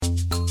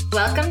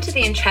Welcome to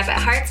the Intrepid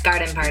Hearts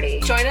Garden Party.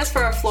 Join us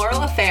for a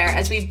floral affair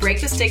as we break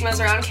the stigmas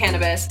around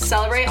cannabis,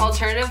 celebrate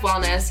alternative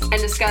wellness, and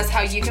discuss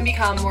how you can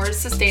become more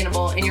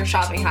sustainable in your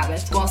shopping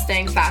habits while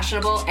staying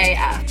fashionable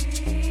AF.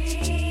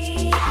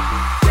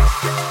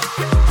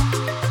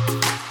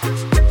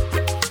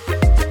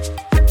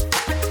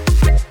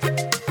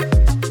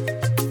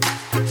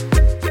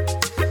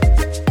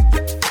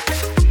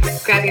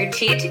 Grab your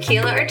tea,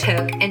 tequila, or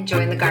toke and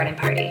join the garden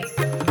party.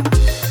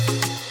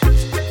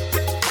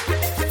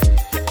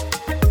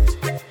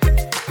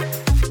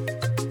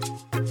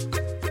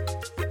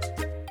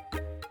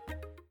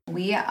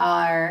 We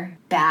are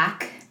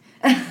back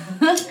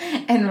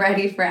and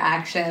ready for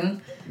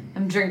action.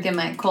 I'm drinking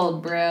my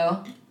cold brew,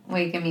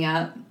 waking me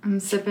up. I'm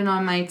sipping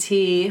on my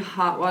tea,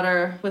 hot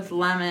water with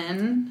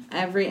lemon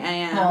every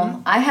AM.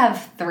 Well, I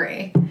have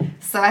 3.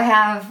 So I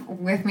have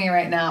with me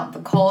right now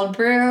the cold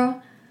brew.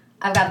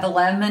 I've got the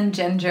lemon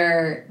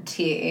ginger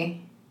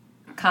tea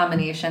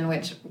combination,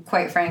 which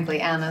quite frankly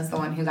Anna's the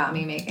one who got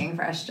me making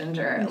fresh lemon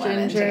tea.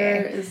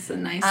 Ginger is a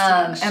nice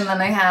touch. And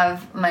then I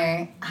have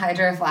my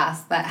hydro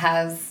flask that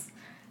has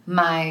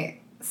my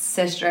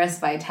citrus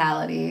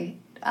vitality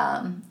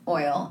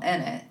oil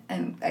in it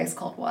and ice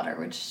cold water,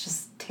 which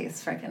just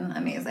tastes freaking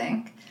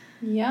amazing.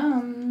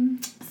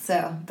 Yum.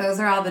 So those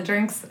are all the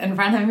drinks in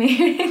front of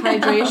me.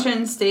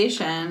 Hydration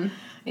station.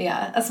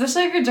 Yeah,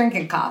 especially if you're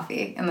drinking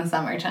coffee in the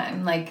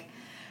summertime. Like,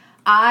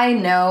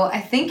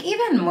 I think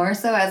even more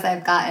so as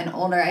I've gotten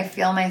older, I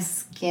feel my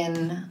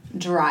skin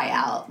dry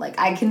out. Like,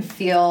 I can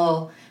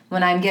feel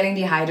when I'm getting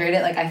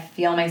dehydrated, like, I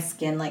feel my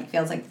skin, like,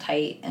 feels, like,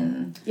 tight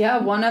and... Yeah,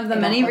 one of the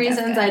many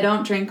reasons I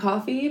don't drink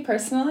coffee,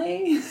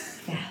 personally.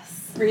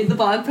 Yes. Read the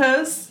blog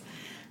post.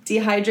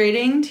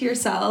 Dehydrating to your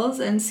cells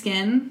and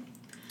skin.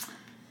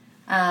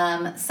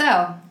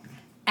 So,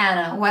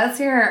 Anna, what's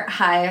your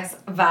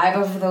highest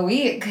vibe of the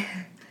week?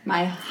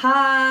 My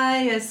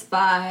highest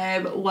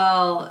vibe,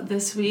 well,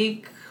 this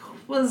week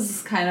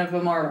was kind of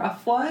a more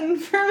rough one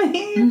for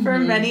me for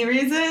many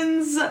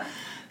reasons.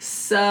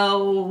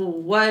 So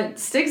what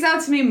sticks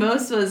out to me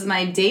most was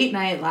my date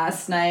night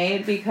last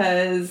night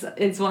because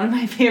it's one of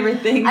my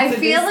favorite things. I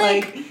feel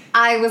like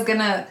I was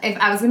gonna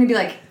be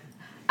like,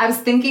 I was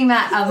thinking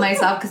that of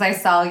myself because I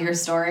saw your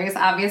stories,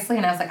 obviously,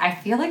 and I was like, I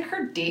feel like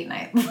her date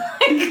night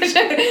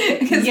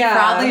is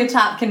probably a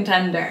top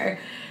contender.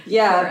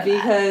 Yeah,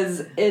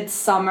 because it's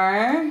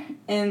summer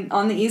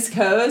on the East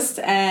Coast,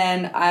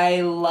 and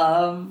I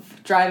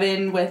love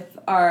driving with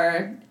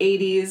our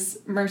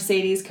 80s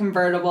Mercedes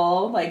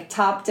convertible, like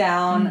top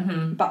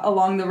down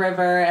along the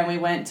river, and we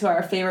went to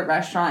our favorite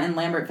restaurant in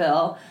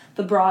Lambertville,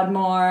 the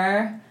Broadmoor,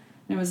 and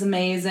it was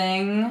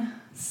amazing.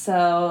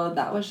 So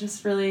that was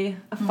just really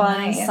a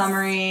fun,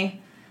 summery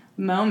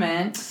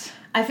moment.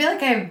 I feel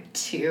like I have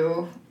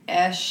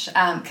 2-ish,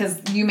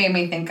 because you made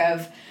me think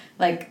of,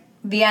 like,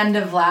 the end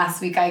of last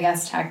week, I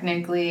guess,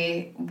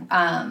 technically.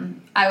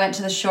 I went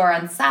to the shore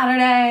on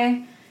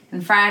Saturday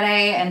and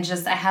Friday, and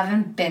I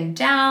haven't been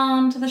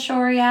down to the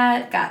shore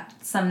yet. Got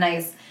some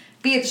nice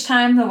beach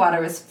time. The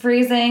water was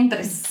freezing, but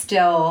I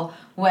still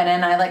went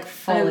in. I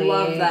fully... I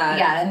love that.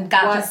 Yeah, and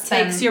got to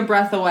spend... takes your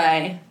breath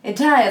away. It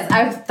does.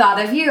 I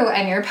thought of you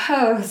and your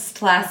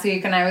post last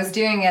week, and I was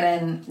doing it,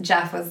 and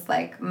Jeff was,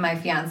 my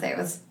fiance,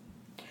 was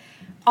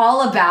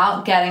all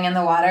about getting in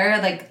the water.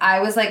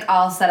 I was,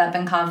 all set up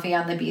and comfy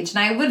on the beach, and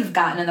I would have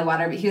gotten in the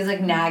water, but he was,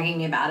 nagging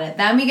me about it.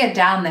 Then we get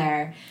down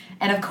there,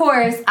 and, of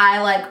course,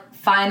 I,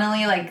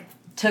 finally,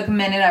 took a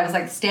minute. I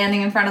was,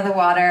 standing in front of the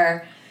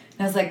water,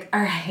 and I was like,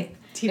 all right.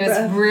 It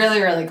was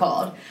really, really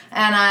cold.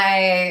 And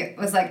I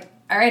was like,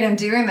 all right, I'm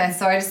doing this.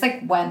 So I just,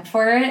 went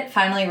for it,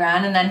 finally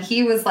ran, and then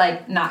he was,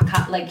 not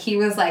cut. He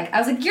was I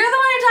was like, you're the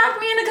one who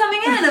talked me into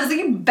coming in. I was like,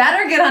 you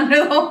better get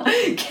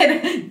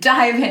under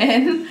dive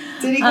in.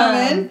 Did he come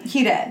in?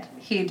 He did.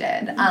 He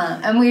did.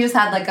 And we just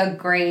had, a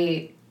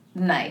great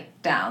night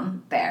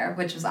down there,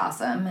 which was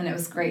awesome, and it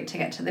was great to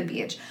get to the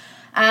beach.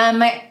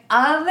 My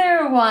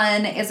other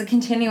one is a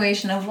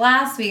continuation of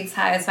last week's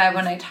highest vibe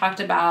when I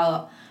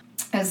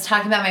was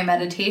talking about my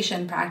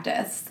meditation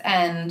practice,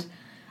 and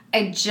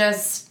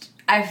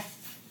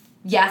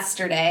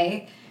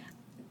yesterday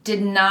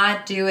did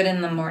not do it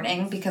in the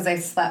morning because I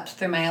slept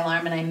through my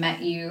alarm, and I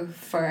met you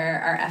for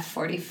our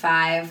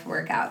F45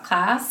 workout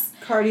class.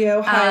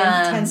 Cardio,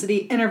 high intensity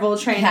interval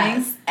training.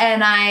 Yes.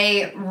 And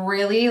I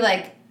really,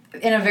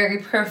 in a very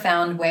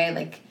profound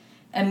way,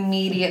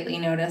 immediately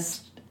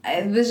noticed,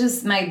 it was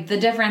just the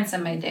difference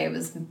in my day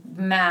was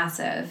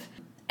massive.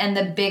 And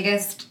the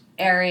biggest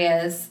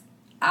areas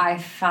I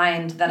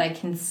find that I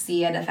can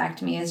see it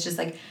affect me is just,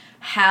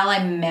 how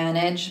I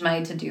manage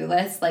my to-do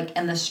list,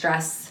 and the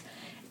stress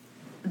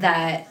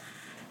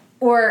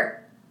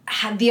or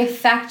the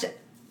effect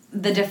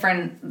the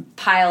different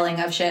piling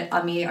of shit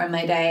on me or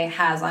my day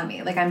has on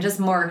me. I'm just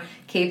more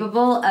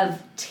capable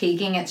of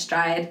taking it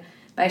stride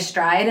by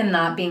stride and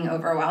not being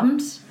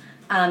overwhelmed,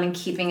 and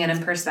keeping it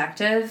in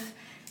perspective.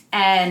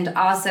 And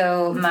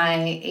also my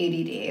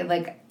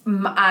ADD.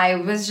 I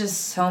was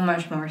just so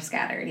much more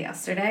scattered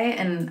yesterday,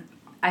 and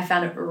I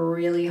found it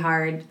really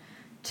hard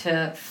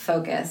to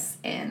focus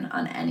in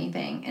on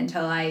anything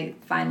until I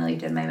finally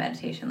did my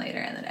meditation later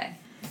in the day.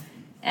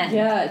 And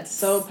yeah, it's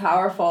so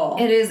powerful.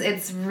 It is.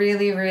 It's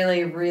really,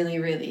 really, really,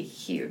 really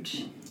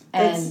huge.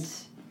 And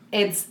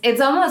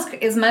it's almost,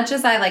 as much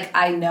as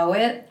I know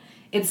it,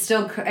 it's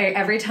still,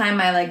 every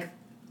time I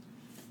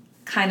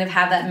kind of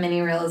have that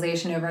mini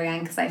realization over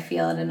again, because I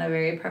feel it in a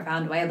very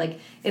profound way,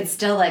 it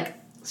still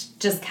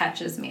just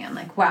catches me. I'm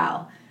like,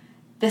 wow,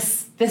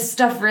 this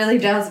stuff really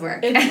does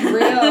work. It's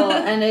real,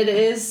 and it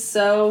is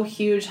so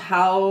huge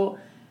how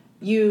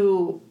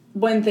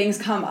when things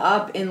come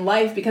up in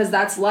life, because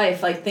that's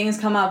life, things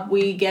come up,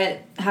 we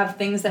have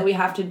things that we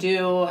have to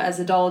do as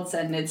adults,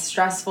 and it's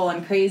stressful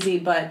and crazy,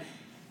 but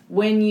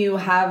when you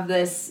have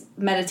this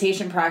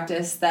meditation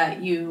practice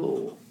that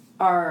you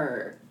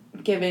are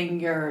giving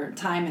your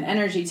time and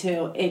energy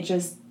to, it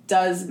just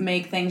does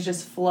make things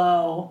just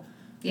flow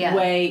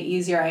way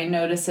easier. I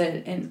notice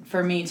it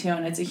for me too,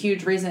 and it's a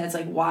huge reason. It's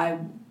why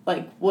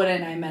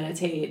wouldn't I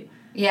meditate?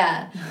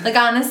 Yeah.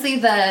 Honestly,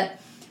 the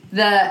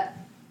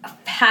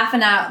half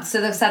an hour,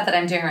 so the set that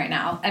I'm doing right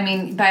now, I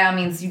mean, by all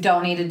means, you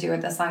don't need to do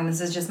it this long.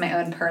 This is just my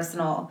own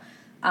personal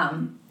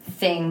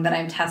thing that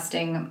I'm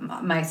testing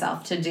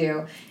myself to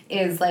do,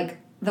 is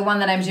the one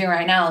that I'm doing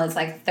right now is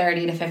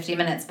 30 to 50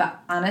 minutes. But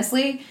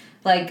honestly,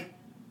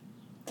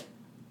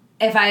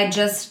 if I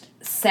just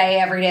say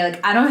every day,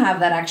 I don't have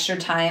that extra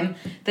time,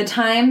 the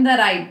time that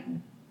I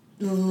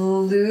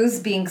lose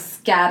being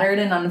scattered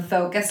and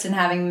unfocused and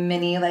having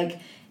mini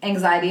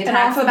anxiety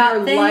attacks and about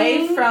your things,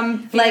 life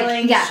from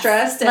feeling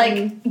stressed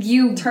and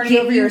you turning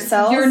over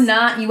yourself. You're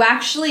not. You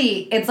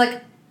actually. It's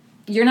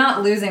you're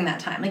not losing that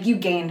time. You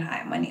gain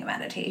time when you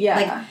meditate. Yeah.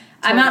 Totally.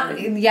 I'm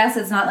not. Yes,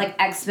 it's not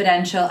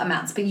exponential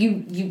amounts, but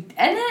you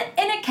and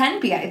it can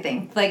be. I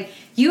think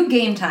you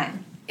gain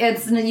time.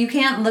 You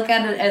can't look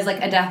at it as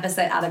a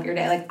deficit out of your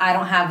day. I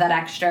don't have that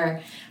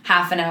extra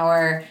half an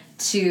hour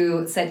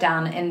to sit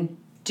down and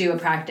do a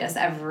practice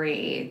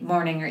every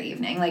morning or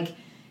evening.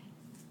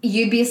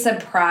 You'd be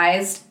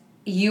surprised,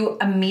 you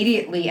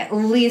immediately at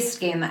least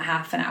gain that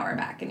half an hour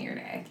back in your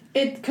day.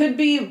 It could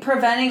be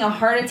preventing a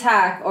heart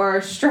attack or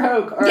a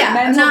stroke or a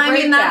mental breakdown. I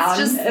mean, that's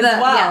just as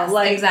well.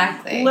 Yes,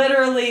 exactly.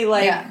 Literally,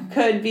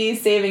 could be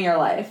saving your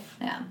life.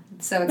 Yeah.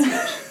 So it's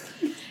huge.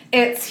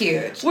 It's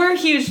huge. We're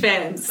huge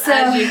fans,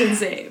 as you can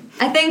see.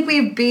 I think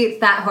we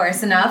beat that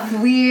horse enough.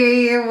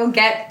 We will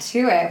get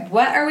to it.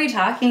 What are we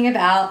talking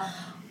about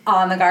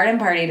on the garden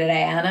party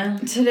today, Anna?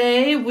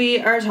 Today we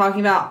are talking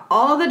about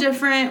all the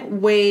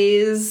different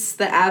ways,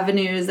 the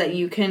avenues that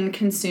you can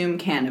consume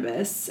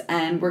cannabis.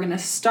 And we're going to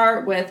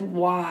start with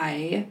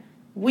why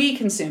we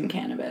consume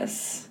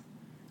cannabis.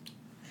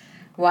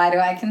 Why do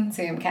I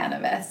consume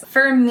cannabis?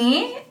 For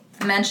me,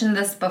 I mentioned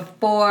this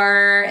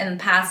before in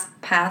past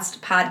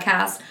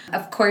podcasts.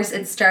 Of course,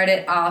 it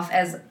started off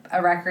as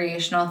a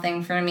recreational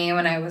thing for me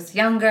when I was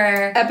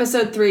younger.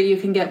 Episode 3, you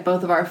can get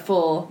both of our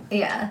full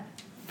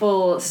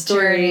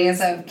stories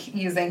of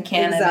using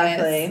cannabis.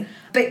 Exactly.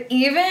 But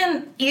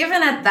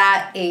even at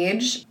that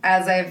age,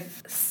 as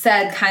I've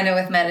said, kind of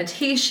with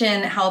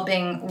meditation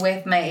helping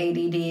with my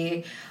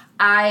ADD,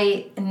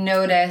 I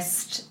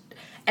noticed,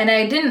 and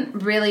I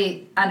didn't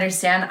really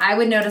understand, I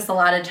would notice a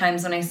lot of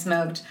times when I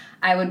smoked,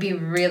 I would be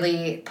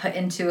really put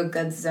into a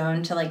good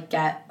zone to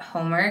get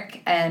homework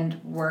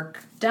and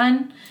work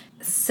done.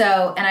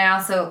 So, and I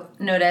also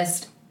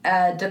noticed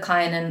a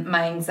decline in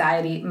my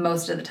anxiety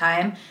most of the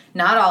time.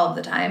 Not all of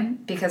the time,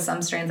 because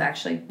some strains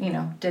actually,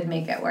 did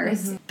make it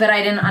worse. Mm-hmm. But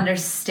I didn't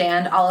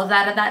understand all of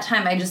that at that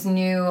time. I just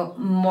knew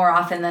more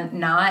often than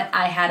not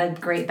I had a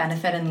great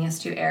benefit in these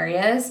two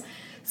areas.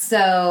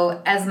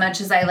 So as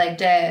much as I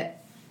liked it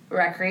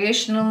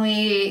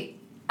recreationally,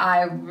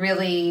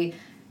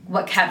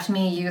 what kept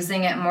me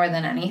using it more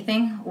than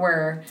anything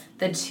were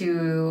the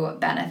two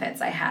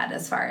benefits I had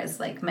as far as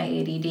my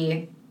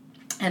ADD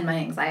and my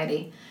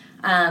anxiety.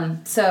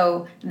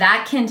 So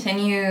that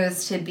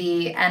continues to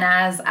be, and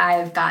as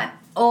I've got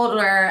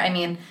older,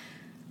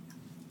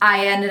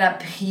 I ended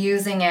up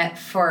using it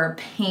for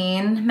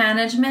pain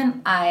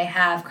management. I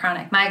have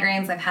chronic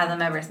migraines. I've had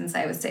them ever since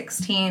I was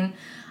 16.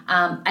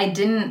 I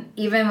didn't,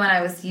 even when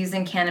I was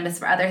using cannabis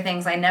for other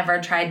things, I never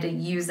tried to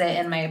use it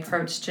in my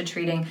approach to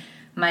treating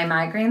my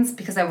migraines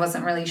because I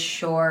wasn't really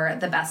sure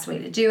the best way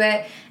to do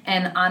it.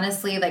 And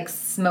honestly,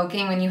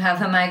 smoking when you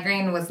have a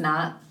migraine was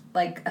not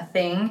a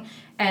thing.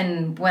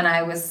 And when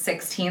I was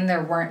 16,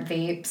 there weren't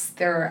vapes.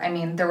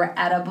 There were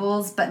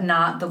edibles, but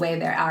not the way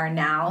there are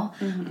now.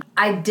 Mm-hmm.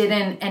 I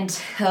didn't,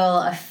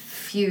 until a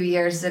few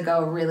years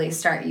ago, really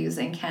start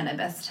using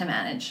cannabis to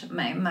manage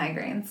my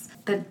migraines.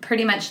 But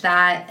pretty much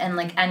that, and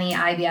any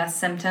IBS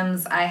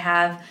symptoms I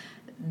have,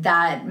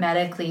 that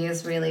medically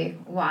is really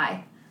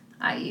why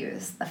I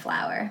use the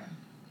flower.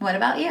 What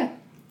about you?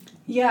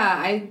 Yeah,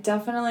 I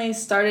definitely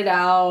started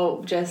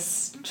out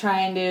just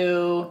trying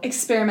to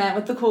experiment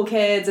with the cool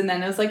kids, and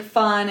then it was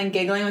fun and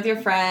giggling with your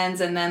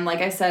friends, and then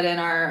I said in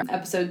our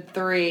episode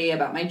 3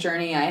 about my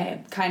journey,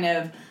 I kind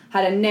of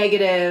had a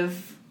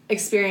negative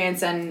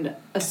experience and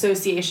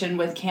association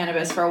with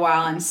cannabis for a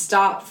while and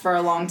stopped for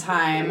a long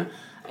time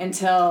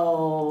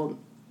until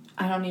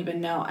I don't even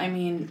know. I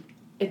mean,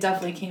 it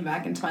definitely came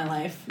back into my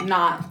life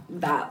not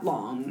that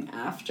long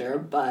after,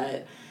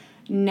 but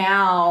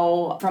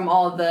now from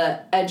all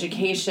the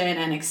education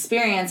and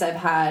experience I've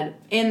had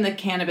in the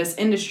cannabis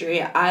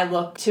industry, I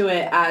look to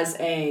it as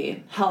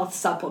a health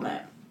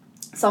supplement,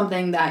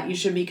 something that you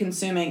should be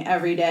consuming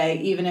every day,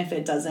 even if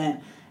it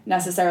doesn't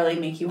necessarily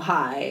make you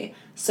high.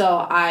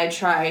 So I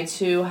try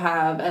to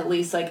have at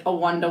least like a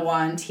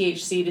 1-to-1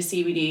 THC to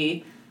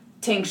CBD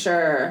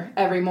tincture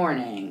every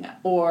morning.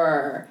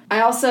 Or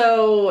I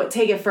also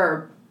take it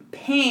for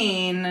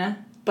pain,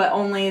 but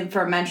only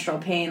for menstrual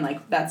pain.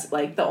 Like that's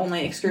like the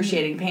only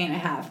excruciating pain I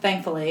have,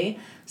 thankfully.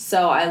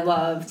 So I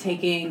love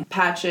taking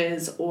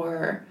patches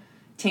or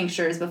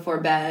tinctures before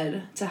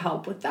bed to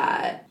help with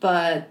that.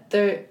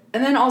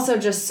 And then also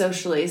just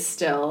socially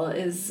still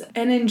is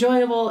an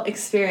enjoyable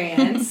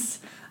experience.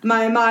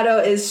 My motto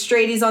is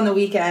straighties on the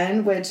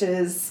weekend, which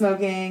is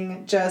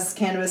smoking just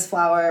cannabis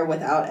flower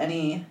without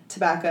any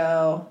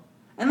tobacco.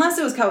 Unless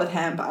it was cut with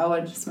hemp, I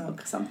would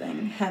smoke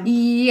something hemp.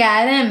 Yeah,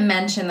 I didn't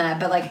mention that,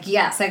 but like,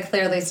 yes, I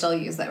clearly still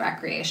use it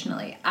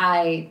recreationally.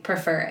 I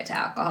prefer it to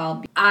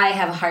alcohol. I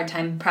have a hard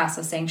time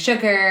processing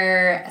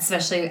sugar,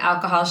 especially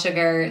alcohol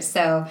sugar,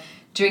 so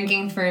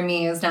drinking for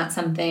me is not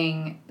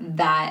something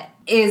that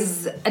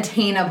is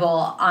attainable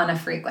on a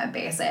frequent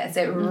basis.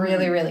 It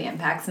really, really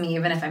impacts me,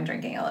 even if I'm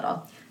drinking a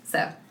little.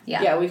 So,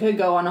 yeah. Yeah, we could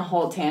go on a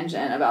whole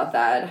tangent about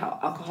that, how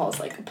alcohol is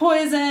like a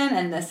poison,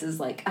 and this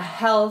is like a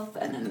health,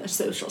 and then there's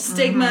social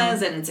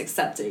stigmas, and it's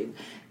accepted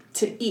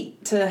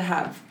to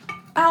have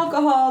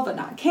alcohol, but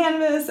not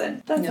cannabis,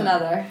 and that's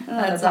another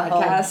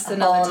podcast,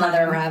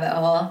 another rabbit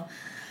hole.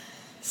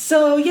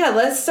 So, yeah,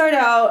 let's start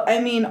out. I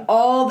mean,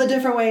 all the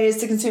different ways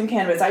to consume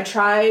cannabis. I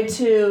tried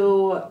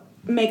to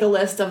make a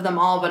list of them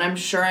all, but I'm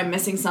sure I'm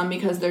missing some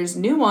because there's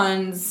new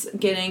ones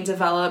getting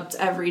developed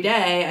every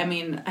day. I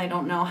mean, I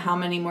don't know how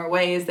many more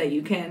ways that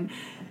you can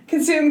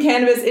consume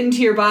cannabis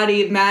into your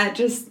body. Matt,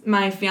 just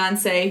my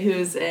fiance,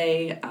 who's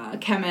a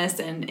chemist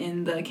and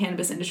in the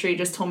cannabis industry,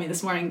 just told me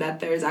this morning that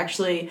there's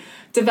actually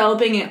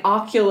developing an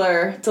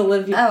ocular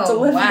delivery,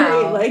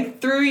 wow. like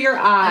through your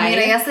eye. I mean,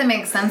 I guess it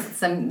makes sense. It's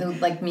some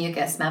like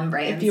mucus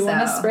membrane. If you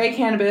want to spray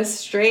cannabis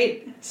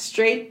straight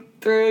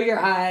through your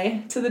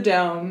eye to the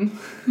dome,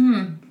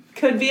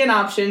 could be an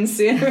option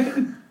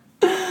soon.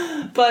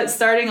 But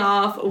starting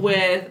off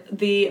with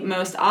the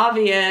most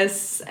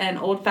obvious and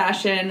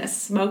old-fashioned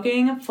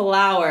smoking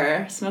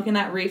flower, smoking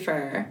that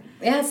reefer.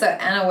 Yeah, so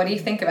Anna, what do you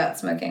think about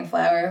smoking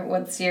flower?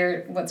 What's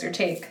your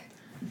take?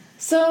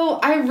 So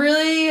I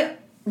really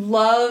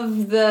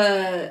love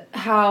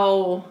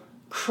how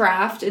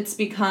craft it's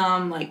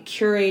become, like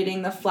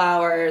curating the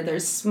flower.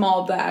 There's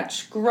small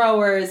batch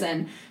growers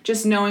and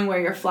just knowing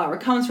where your flower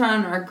comes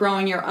from or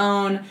growing your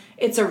own.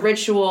 It's a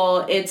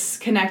ritual. It's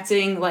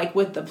connecting like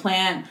with the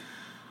plant.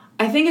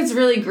 I think it's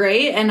really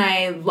great and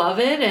I love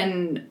it,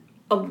 and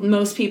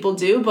most people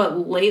do,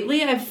 but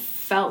lately I've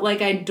felt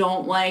like I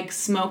don't like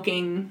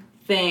smoking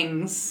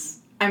things.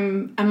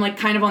 I'm like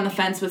kind of on the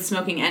fence with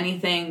smoking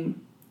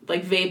anything,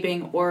 like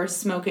vaping or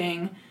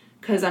smoking,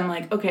 because I'm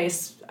like, okay,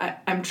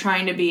 I'm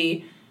trying to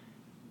be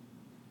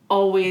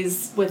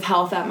always with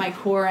health at my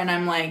core, and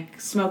I'm like,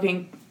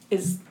 smoking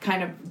is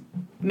kind of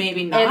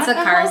maybe not it's a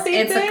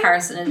carcinogen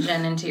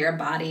carcinogen into your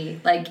body,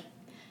 like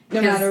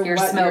no matter your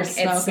what smoke, you're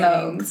smoking. it's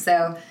smoke.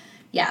 So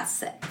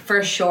yes,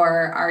 for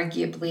sure,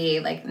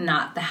 arguably like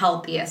not the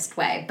healthiest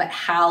way, but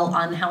how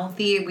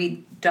unhealthy I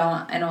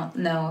don't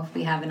know if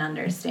we have an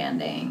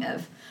understanding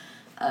of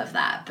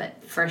that,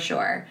 but for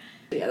sure.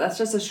 Yeah, that's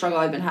just a struggle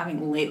I've been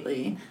having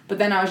lately. But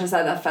then I was just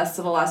at that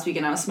festival last week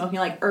and I was smoking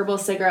like herbal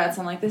cigarettes.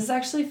 I'm like, this is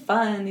actually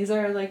fun. These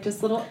are like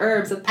just little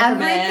herbs with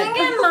peppermint.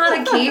 Everything in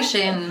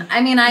modification.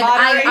 I mean,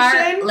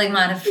 modification.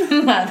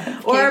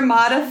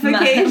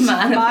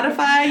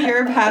 Modify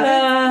your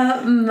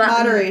habits.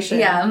 Moderation.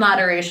 Yeah,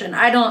 moderation.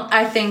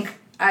 I think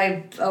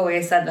I've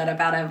always said that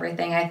about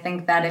everything. I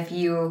think that if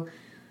you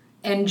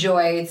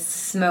enjoy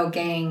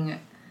smoking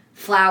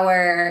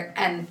flower,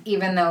 and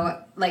even though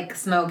like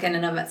smoke in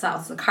and of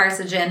itself is a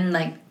carcinogen,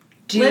 like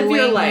live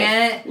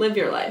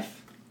your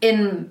life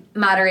in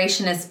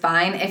moderation is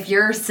fine. If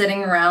you're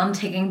sitting around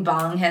taking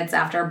bong hits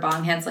after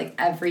bong hits like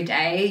every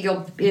day,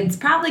 it's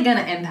probably going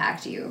to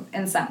impact you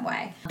in some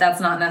way. That's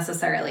not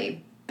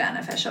necessarily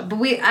beneficial, but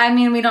we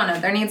don't know.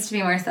 There needs to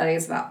be more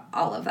studies about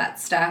all of that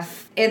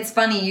stuff. It's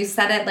funny you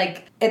said it,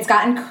 like it's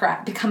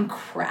become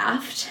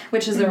craft,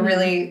 which is a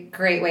really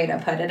great way to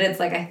put it. It's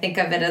like I think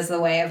of it as the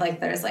way of like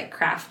there's like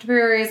craft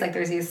breweries, like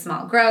there's these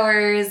small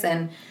growers,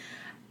 and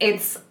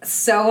it's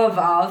so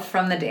evolved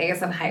from the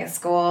days of high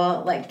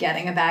school, like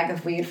getting a bag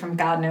of weed from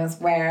God knows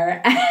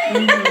where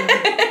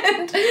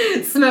and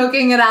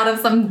smoking it out of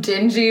some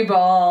dingy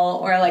bowl,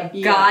 or like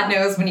God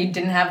knows when you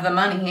didn't have the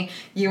money,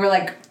 you were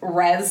like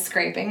res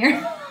scraping your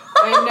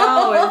I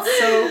know, it's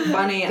so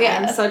funny.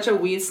 Yeah. I'm such a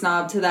weed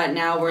snob to that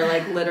now, where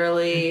like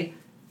literally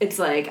it's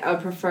like I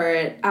would prefer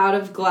it out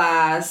of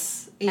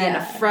glass and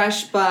a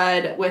fresh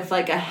bud with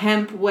like a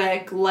hemp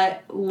wick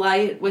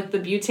light with the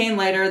butane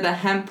lighter, the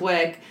hemp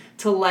wick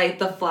to light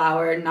the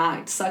flower,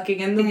 not sucking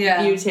in the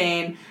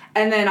butane,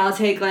 and then I'll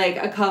take like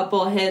a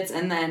couple hits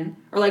and then,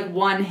 or like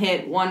one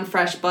hit, one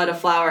fresh bud of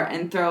flower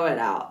and throw it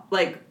out.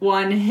 Like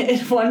one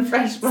hit, one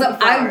fresh bud of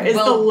flower is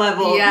the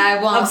level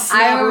of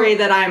snobbery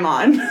that I'm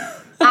on.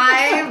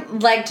 I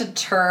like to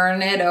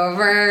turn it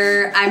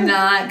over. I'm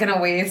not gonna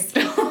waste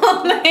the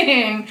whole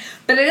thing.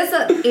 But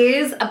it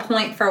is a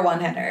point for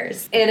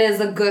one-hitters. It is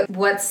a good,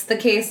 what's the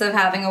case of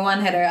having a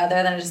one-hitter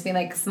other than just being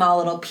like a small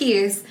little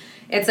piece?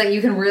 It's like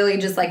you can really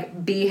just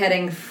like be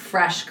hitting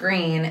fresh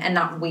green and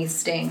not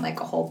wasting like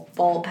a whole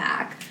bowl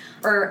pack.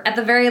 Or at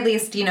the very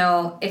least, you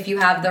know, if you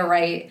have the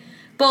right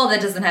bowl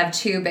that doesn't have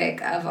too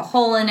big of a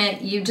hole in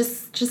it, you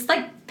just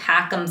like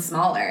pack them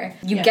smaller.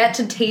 You get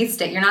to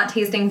taste it. You're not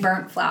tasting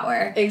burnt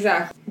flour.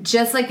 Exactly.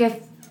 Just like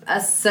if a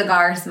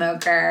cigar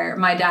smoker,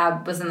 my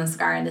dad was in the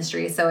cigar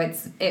industry, so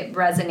it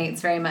resonates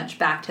very much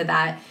back to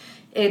that.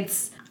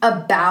 It's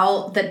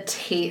about the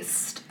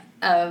taste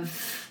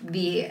of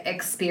the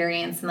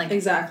experience and like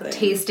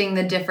tasting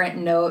the different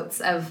notes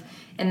of,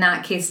 in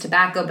that case,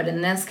 tobacco, but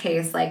in this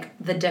case, like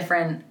the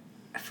different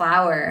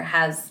flower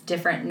has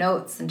different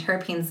notes and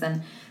terpenes,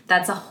 and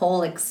that's a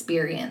whole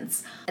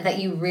experience that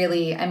you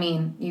really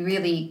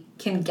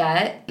can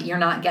get. You're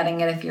not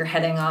getting it if you're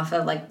heading off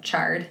of like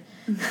charred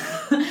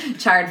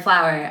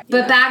flour.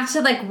 But back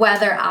to like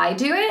whether I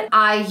do it,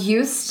 I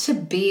used to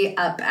be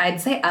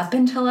I'd say up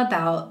until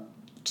about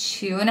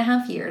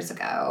 2.5 years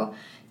ago,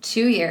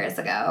 2 years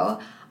ago,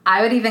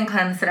 I would even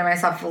consider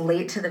myself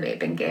late to the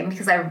vaping game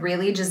because I would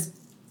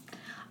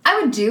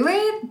do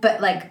it,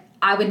 but like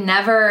I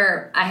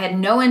had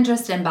no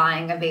interest in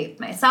buying a vape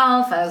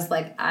myself.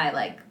 I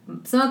like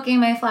smoking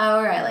my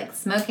flower. I like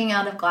smoking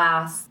out of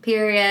glass,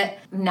 period.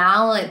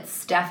 Now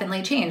it's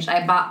definitely changed.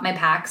 I bought my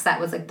packs.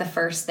 That was like the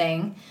first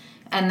thing.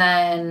 And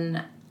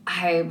then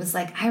I was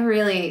like, I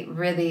really,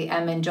 really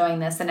am enjoying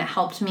this. And it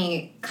helped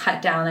me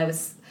cut down. I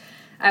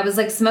was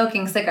like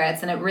smoking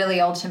cigarettes, and it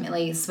really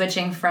ultimately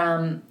switching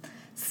from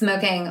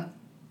smoking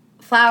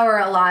flower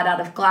a lot out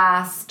of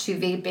glass to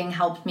vaping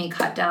helped me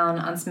cut down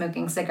on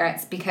smoking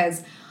cigarettes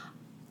because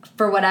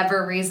for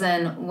whatever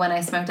reason, when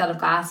I smoked out of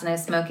glass and I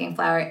was smoking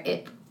flower,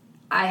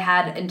 I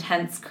had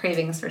intense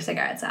cravings for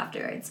cigarettes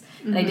afterwards.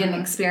 And I didn't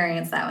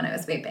experience that when I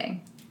was vaping.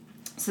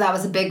 So that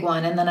was a big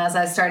one. And then as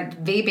I started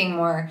vaping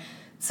more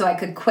so I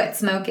could quit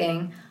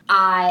smoking,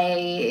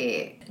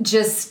 I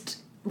just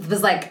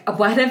was like,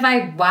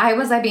 why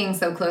was I being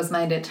so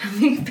close-minded to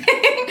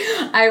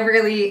vaping? I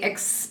really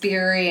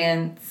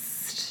experienced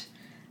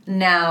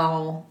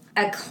now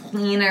a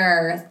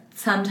cleaner,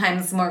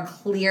 sometimes more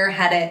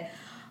clear-headed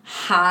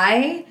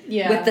high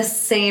with the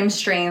same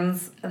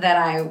strains that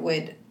I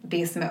would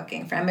be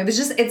smoking from. It was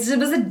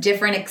a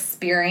different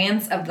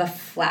experience of the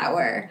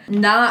flower.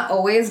 Not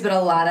always, but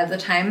a lot of the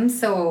time.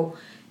 So,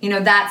 you know,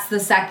 that's the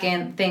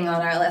second thing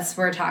on our list.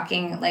 We're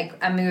talking, like,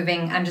 I'm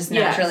just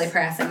naturally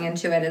pressing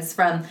into it, is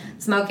from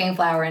smoking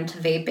flower into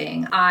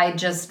vaping. I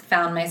just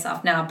found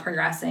myself now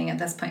progressing at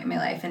this point in my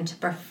life into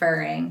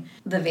preferring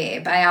the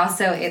vape. I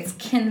also,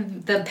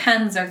 the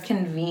pens are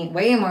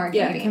way more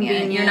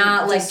convenient. You're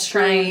not, like,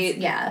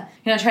 you're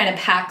not trying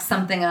to pack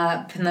something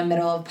up in the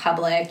middle of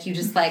public. You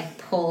just, like,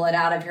 pull it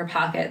out of your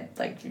pocket.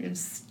 Like, you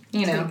just...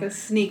 take a little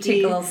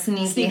sneaky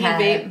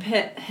vape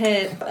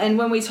hit. And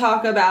when we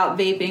talk about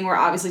vaping, we're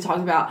obviously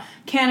talking about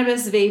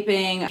cannabis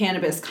vaping,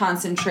 cannabis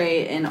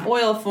concentrate in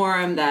oil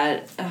form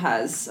that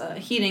has a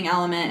heating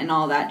element and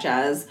all that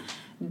jazz.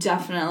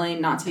 Definitely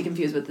not to be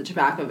confused with the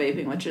tobacco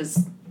vaping, which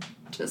is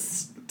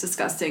just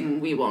disgusting.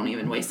 We won't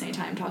even waste any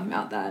time talking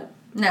about that.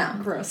 No.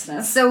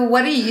 Grossness. So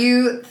what do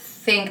you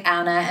think,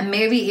 Anna? And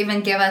maybe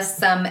even give us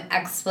some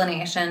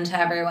explanation to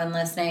everyone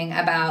listening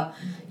about,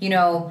 you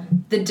know,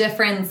 the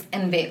difference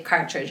in vape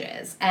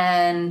cartridges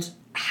and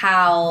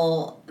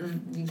how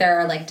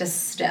they're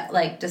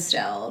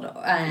distilled.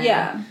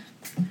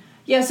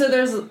 Yeah, so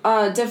there's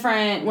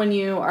different, when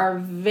you are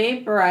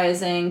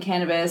vaporizing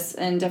cannabis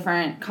in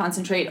different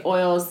concentrate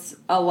oils,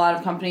 a lot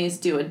of companies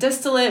do a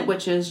distillate,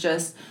 which is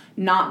just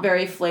not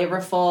very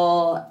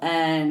flavorful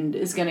and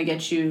is going to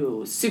get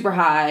you super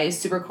high,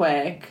 super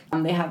quick.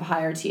 They have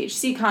higher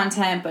THC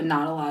content, but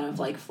not a lot of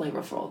like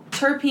flavorful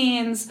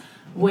terpenes.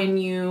 When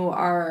you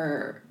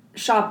are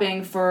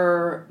shopping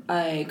for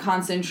a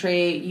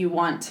concentrate, you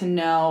want to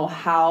know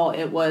how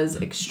it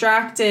was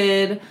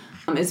extracted.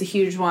 Is a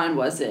huge one.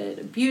 Was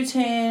it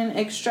butane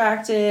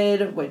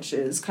extracted, which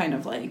is kind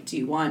of like, do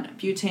you want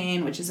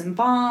butane, which is in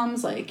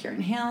bombs, like you're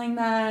inhaling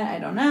that? I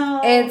don't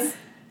know. It's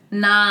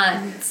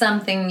not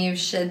something you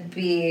should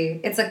be.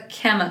 It's a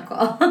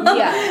chemical.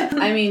 Yeah.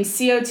 I mean,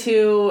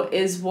 CO2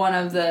 is one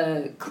of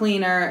the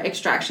cleaner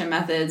extraction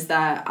methods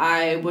that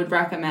I would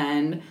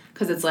recommend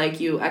because it's like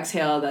you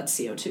exhale, that's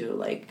CO2.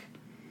 Like,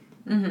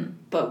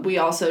 But we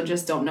also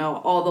just don't know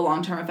all the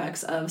long-term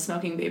effects of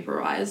smoking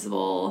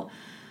vaporizable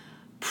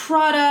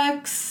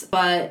products,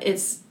 but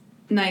it's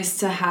nice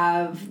to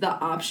have the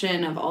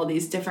option of all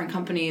these different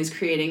companies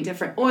creating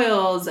different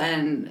oils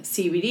and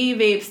CBD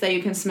vapes that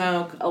you can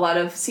smoke. A lot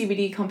of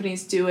CBD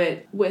companies do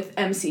it with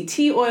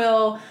MCT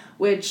oil,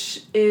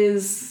 which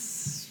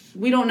is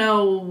we don't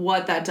know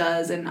what that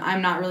does, and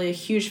I'm not really a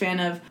huge fan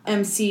of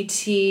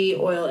MCT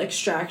oil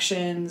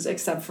extractions,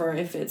 except for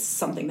if it's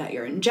something that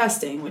you're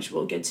ingesting, which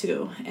we'll get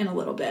to in a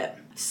little bit.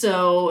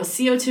 So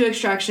CO2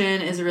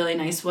 extraction is a really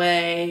nice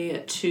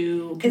way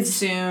to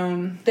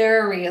consume. Is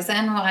there a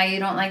reason why you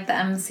don't like the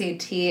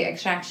MCT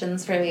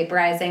extractions for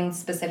vaporizing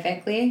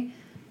specifically?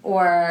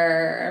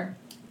 Or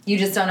you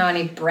just don't know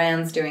any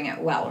brands doing it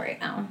well right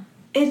now?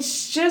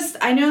 It's just,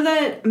 I know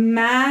that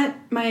Matt,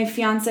 my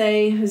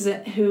fiance,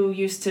 who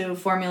used to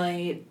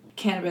formulate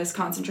cannabis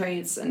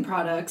concentrates and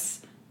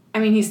products, I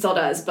mean, he still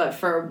does, but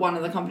for one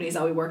of the companies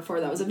that we work for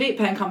that was a vape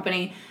pen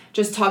company,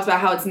 just talks about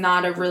how it's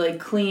not a really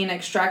clean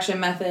extraction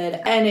method.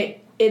 And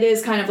it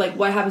is kind of like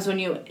what happens when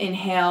you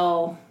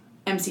inhale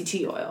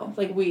MCT oil.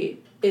 Like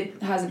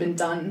it hasn't been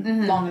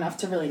done long enough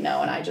to really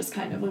know, and I just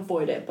kind of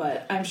avoid it.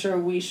 But I'm sure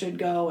we should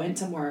go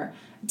into more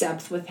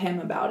depth with him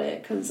about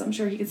it, because I'm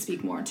sure he could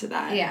speak more to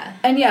that. Yeah.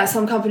 And yeah,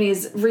 some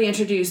companies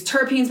reintroduce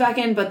terpenes back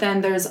in, but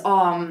then there's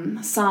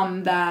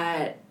some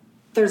that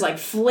there's like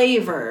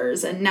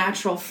flavors and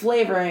natural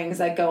flavorings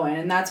that go in,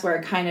 and that's where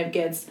it kind of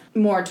gets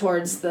more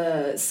towards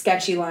the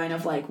sketchy line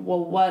of like,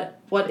 well,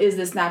 what is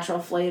this natural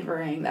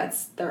flavoring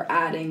they're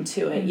adding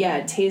to it? Yeah,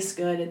 it tastes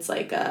good. It's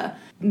like a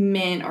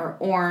mint or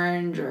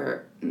orange,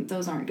 or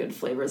those aren't good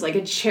flavors. Like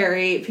a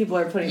cherry, people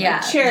are putting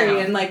like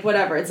cherry and like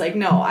whatever. It's like,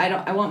 no,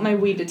 I want my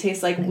weed to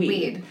taste like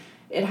weed.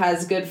 It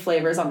has good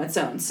flavors on its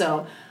own.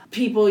 So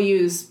people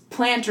use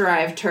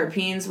plant-derived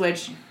terpenes,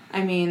 which,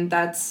 I mean,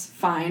 that's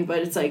fine, but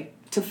it's like,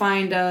 to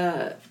find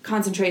a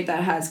concentrate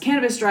that has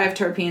cannabis-derived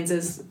terpenes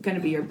is going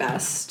to be your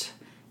best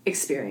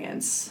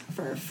experience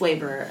for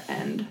flavor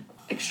and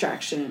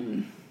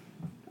extraction,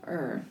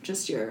 or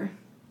just your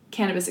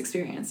cannabis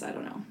experience. I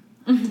don't know.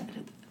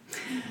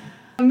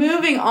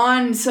 Moving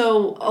on,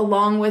 so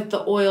along with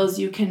the oils,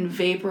 you can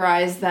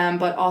vaporize them,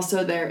 but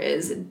also there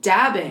is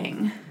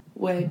dabbing,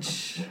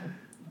 which...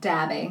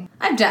 Dabbing.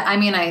 I've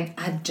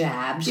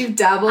dabbed. You've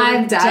dabbled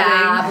in dabbing?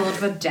 I've dabbled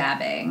with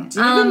dabbing.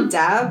 Do you even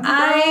dab?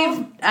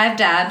 I've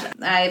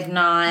dabbed.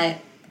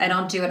 I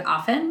don't do it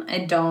often.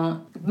 I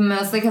don't,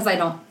 mostly because I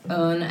don't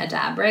own a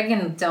dab rig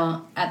and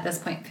don't, at this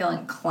point, feel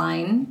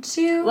inclined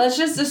to. Let's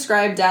just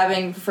describe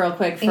dabbing real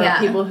quick for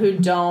people who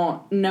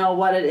don't know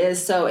what it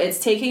is. So it's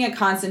taking a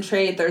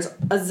concentrate. There's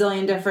a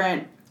zillion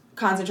different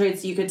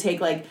concentrates you could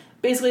take, like,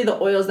 basically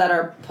the oils that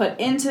are put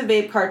into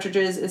vape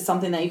cartridges is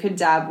something that you could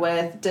dab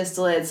with.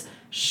 Distillates,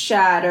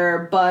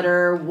 shatter,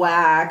 butter,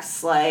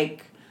 wax,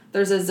 like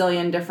there's a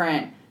zillion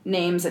different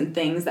names and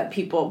things that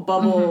people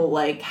bubble,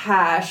 like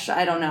hash,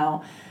 I don't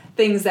know,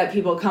 things that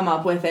people come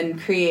up with and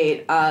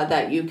create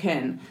that you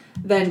can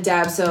then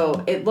dab.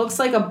 So it looks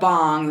like a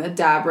bong, the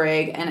dab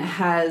rig, and it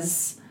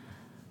has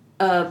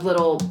a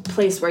little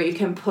place where you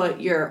can put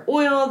your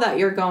oil that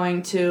you're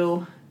going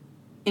to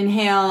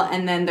inhale,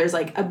 and then there's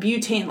like a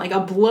butane, like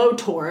a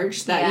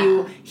blowtorch that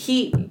you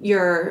heat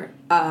your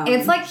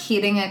it's like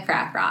heating a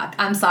crack rock.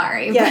 I'm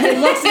sorry. Yeah, it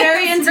looks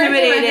very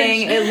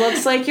intimidating. It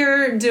looks like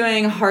you're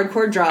doing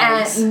hardcore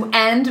drugs.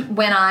 And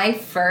when I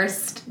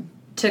first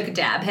took a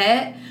dab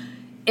hit,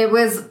 it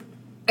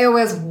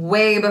was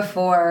way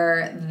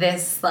before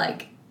this,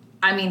 like,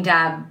 I mean,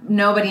 dab,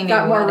 nobody knew.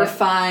 Got more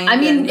refined. I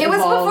mean, it was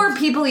before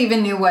people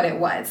even knew what it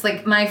was.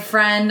 Like, my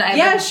friend...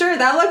 sure,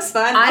 that looks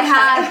fun. I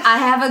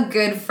have a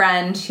good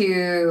friend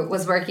who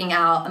was working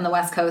out on the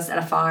West Coast at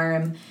a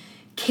farm,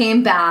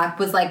 came back,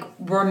 was like,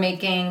 we're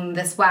making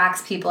this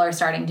wax. People are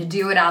starting to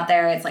do it out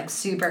there. It's, like,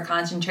 super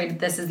concentrated.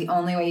 This is the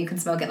only way you can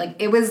smoke it.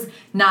 Like, it was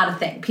not a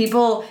thing.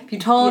 People, if you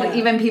told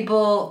even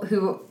people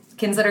who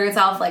consider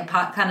yourself, like,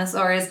 pot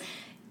connoisseurs,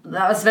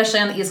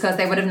 especially on the East Coast,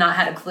 they would have not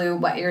had a clue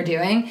what you're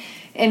doing.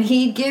 And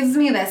he gives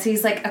me this.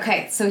 He's like,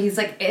 okay, so he's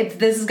like,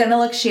 this is gonna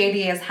look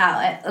shady as hell.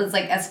 It was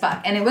like as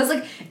fuck, and it was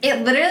like,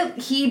 it literally.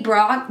 He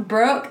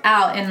broke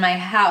out in my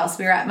house.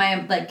 We were at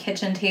my like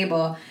kitchen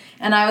table,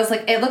 and I was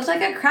like, it looked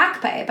like a crack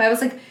pipe. I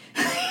was like,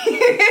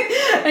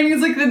 and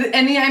he's like,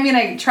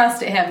 I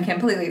trusted him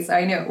completely, so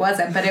I knew it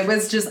wasn't. But it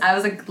was just, I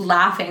was like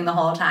laughing the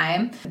whole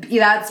time.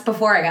 That's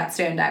before I got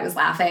stoned. I was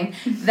laughing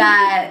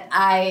that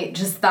I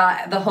just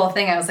thought the whole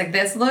thing. I was like,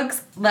 this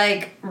looks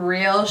like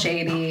real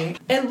shady.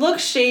 It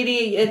looks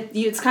shady.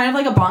 It's kind of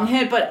like a bong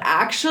hit, but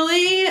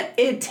actually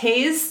it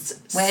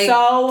tastes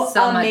so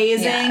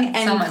amazing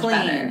and so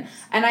clean. Better.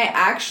 And I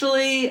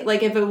actually,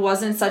 like, if it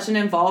wasn't such an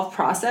involved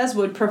process,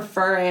 would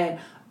prefer it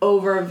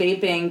over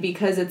vaping,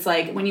 because it's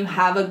like when you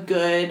have a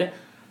good,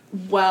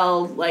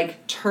 well,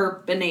 like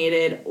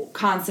terpenated,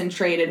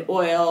 concentrated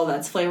oil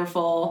that's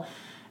flavorful,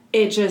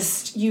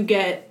 you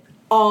get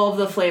all of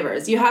the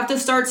flavors. You have to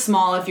start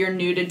small if you're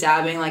new to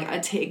dabbing. Like, I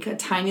take a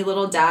tiny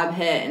little dab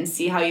hit and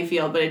see how you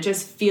feel, but it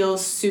just feels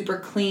super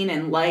clean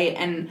and light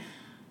and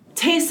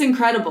tastes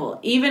incredible.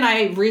 Even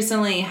I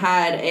recently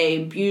had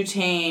a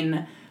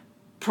butane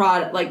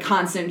product, like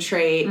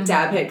concentrate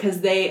dab hit,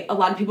 because a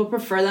lot of people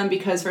prefer them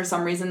because for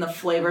some reason the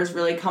flavors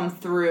really come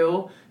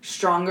through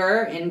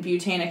stronger in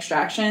butane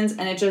extractions,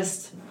 and it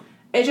just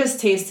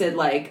tasted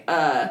like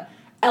a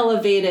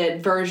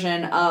elevated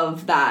version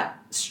of that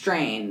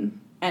strain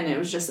and it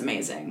was just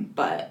amazing.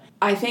 But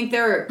I think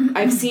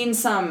I've seen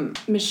some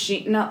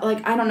machine, not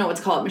like, I don't know what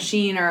to call it,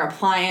 machine or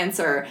appliance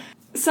or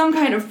some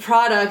kind of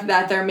product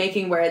that they're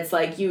making where it's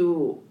like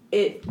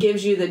it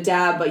gives you the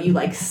dab, but you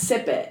like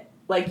sip it,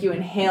 like you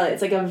inhale it.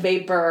 It's like a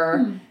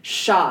vapor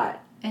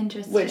shot.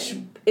 Interesting. Which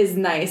is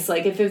nice.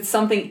 Like if it's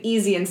something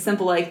easy and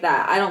simple like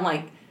that, I don't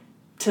like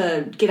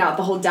to get out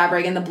the whole dab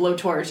rig and the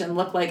blowtorch and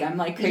look like I'm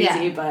like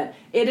crazy, but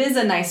it is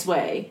a nice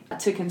way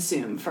to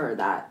consume for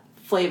that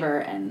flavor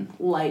and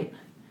light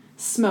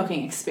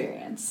smoking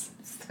experience.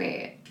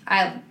 Sweet.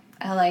 I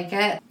like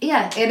it.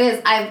 Yeah, it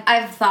is.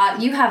 I've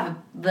thought you have a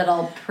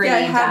little pretty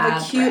dab. Yeah, I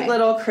have a cute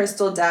little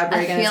crystal dab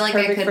rig. I feel like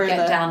I could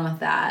get down with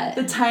that.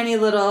 The tiny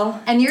little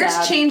And yours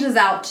dab. changes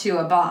out to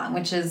a bong,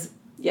 which is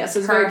so it's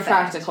very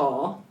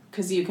practical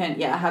because you can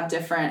have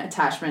different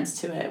attachments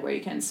to it where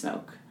you can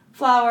smoke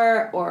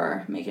flower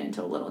or make it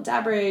into a little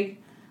dab rig.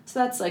 So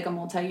that's like a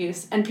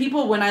multi-use. And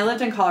people, when I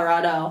lived in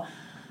Colorado,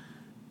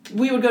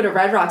 we would go to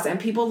Red Rocks and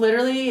people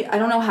literally, I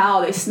don't know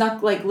how, they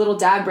snuck like little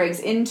dab rigs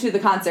into the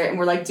concert and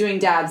were like doing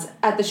dabs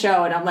at the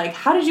show. And I'm like,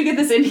 how did you get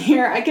this in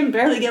here? I can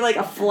barely get like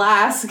a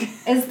flask.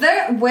 Is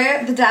there,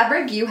 where the dab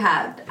rig you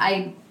had,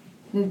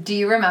 do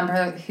you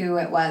remember who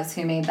it was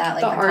who made that?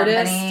 Like the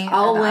artist. Company?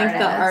 I'll link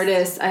the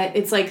artist.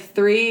 It's like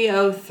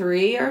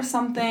 303 or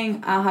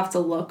something. I'll have to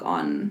look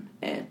on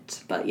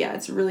it. But yeah,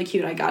 it's really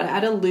cute. I got it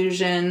at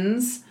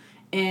Illusions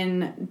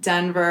in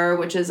Denver,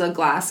 which is a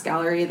glass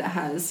gallery that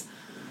has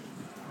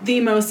the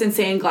most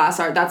insane glass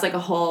art. That's like a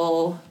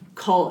whole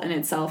cult in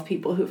itself,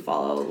 people who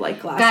follow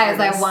like glass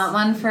artists. I want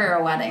one for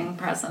a wedding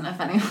present if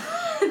anyone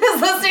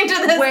is listening to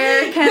this.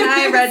 Where can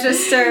I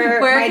register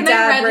Where my can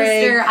dab I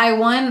register? rig? I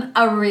want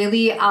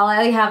all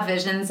I have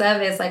visions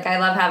of is like I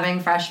love having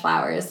fresh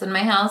flowers in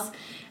my house,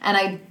 and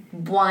I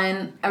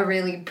want a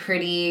really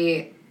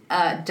pretty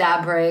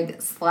dab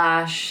rig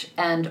 /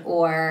 and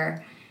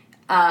or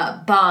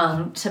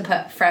bong to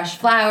put fresh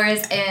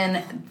flowers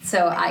in,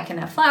 so I can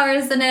have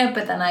flowers in it,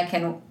 but then I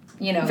can,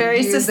 very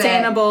use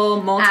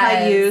sustainable,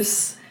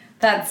 multi-use.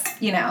 That's,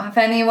 if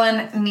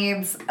anyone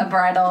needs a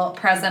bridal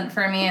present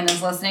for me and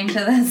is listening to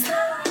this.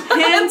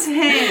 Hint,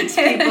 hint,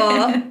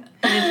 people.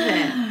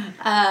 Hint.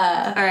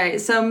 All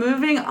right, so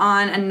moving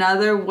on,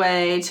 another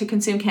way to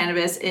consume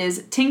cannabis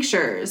is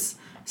tinctures.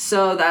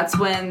 So that's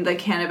when the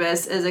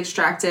cannabis is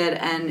extracted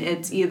and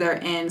it's either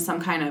in some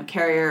kind of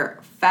carrier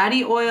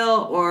fatty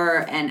oil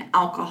or an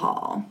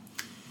alcohol.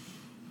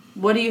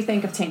 What do you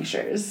think of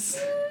tinctures?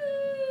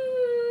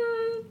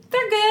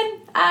 They're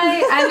good.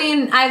 I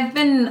mean, I've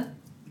been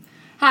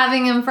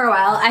having them for a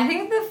while. I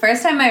think the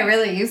first time I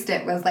really used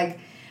it was like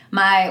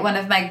one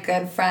of my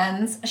good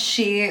friends.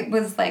 She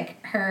was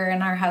like, her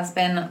and her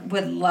husband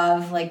would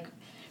love like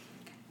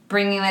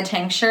bringing the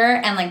tincture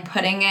and like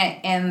putting it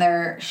in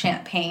their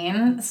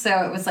champagne.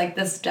 So it was like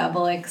this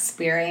double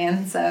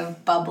experience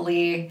of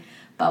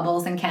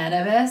bubbles and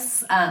cannabis.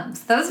 So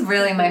that was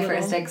really my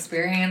first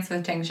experience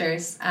with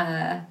tinctures,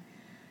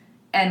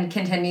 and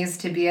continues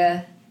to be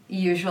a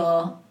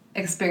usual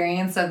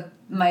experience of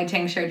my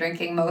tincture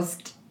drinking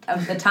most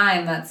of the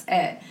time. That's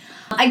it.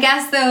 I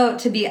guess though,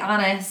 to be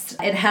honest,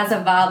 it has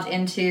evolved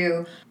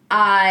into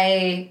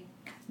I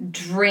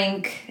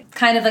drink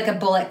kind of like a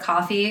bullet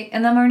coffee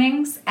in the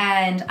mornings,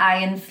 and I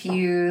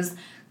infuse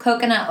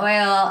coconut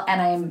oil,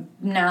 and I'm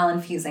now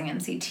infusing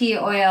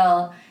MCT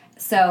oil.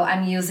 So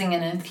I'm using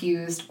an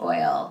infused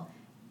oil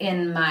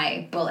in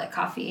my bullet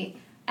coffee,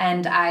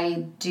 and I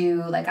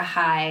do like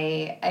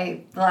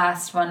the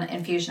last one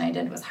infusion I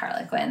did was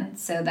Harlequin.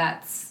 So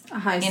that's a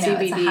high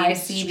CBD, it's a high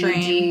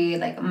CBD,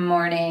 like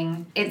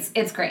morning.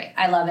 It's great.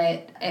 I love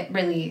it. It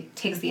really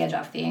takes the edge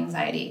off the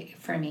anxiety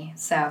for me.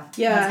 So that's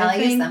how I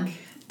use them.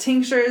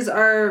 Tinctures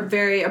are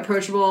very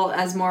approachable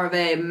as more of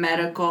a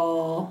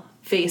medical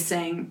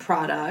facing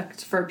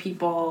product for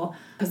people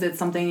because it's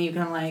something you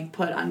can like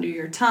put under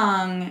your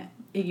tongue.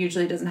 It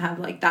usually doesn't have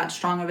like that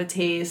strong of a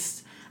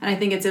taste. And I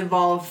think it's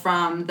evolved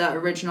from the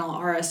original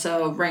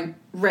RSO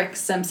Rick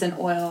Simpson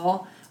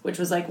oil, which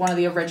was like one of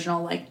the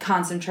original like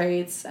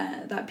concentrates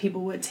that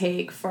people would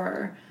take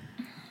for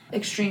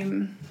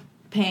extreme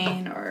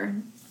pain or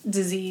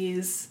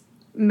disease,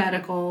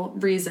 medical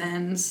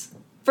reasons.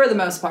 For the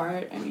most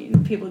part, I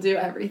mean, people do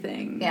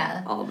everything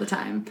all the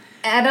time.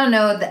 I don't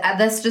know,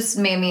 this just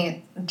made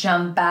me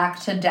jump back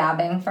to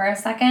dabbing for a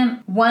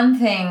second. One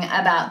thing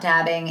about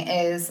dabbing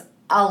is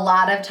a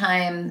lot of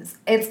times,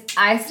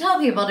 I tell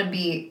people to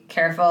be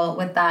careful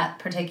with that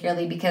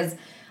particularly because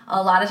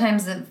a lot of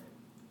times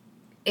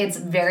it's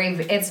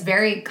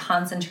very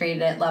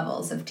concentrated at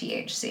levels of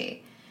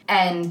THC.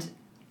 And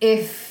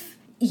if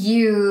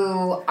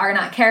you are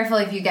not careful,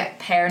 if you get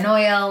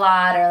paranoia a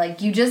lot, or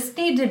like you just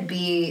need to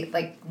be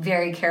like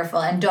very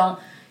careful and don't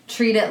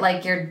treat it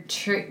like you're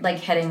like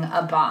hitting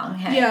a bong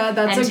hit. Yeah,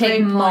 that's and a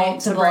take great point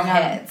to multiple bring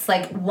up. hits.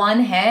 Like one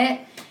hit,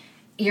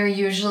 you're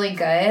usually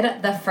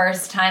good. The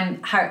first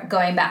time,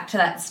 going back to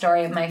that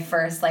story of my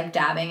first like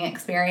dabbing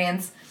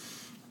experience,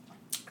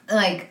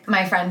 like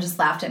my friend just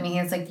laughed at me.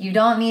 He was like, "You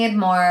don't need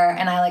more,"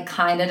 and I like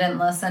kind of didn't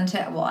listen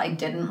to. Well, I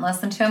didn't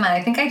listen to him, and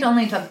I think I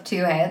only took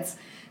 2 hits.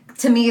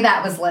 to me,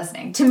 that was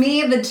listening. To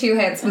me, the 2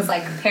 hits was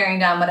like paring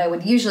down what I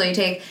would usually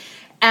take.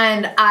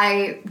 And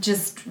I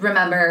just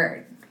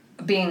remember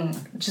being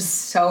just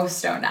so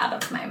stoned out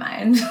of my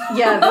mind.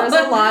 Yeah, there was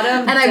a lot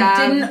of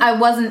and I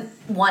wasn't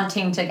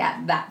wanting to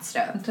get that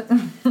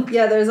stoned.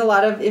 Yeah, there's a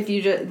lot of, if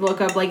you just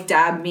look up like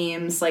dab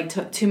memes,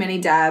 like too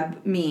many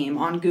dab meme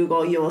on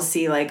Google, you will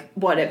see like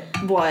what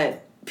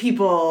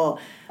people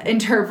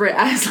interpret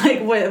as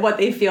like what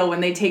they feel when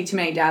they take too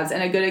many dabs.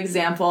 And a good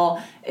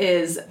example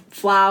is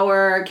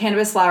flower.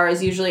 Cannabis flower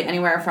is usually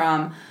anywhere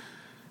from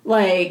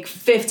like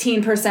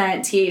 15%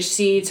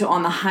 THC to,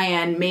 on the high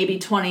end, maybe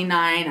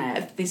 29.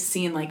 I've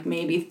seen like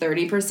maybe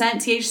 30%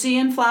 THC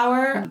in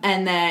flower.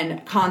 And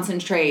then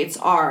concentrates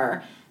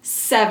are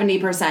 70%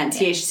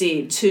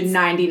 THC to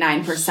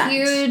 99%.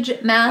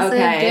 Huge,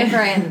 massive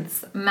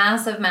difference.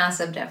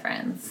 Massive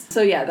difference.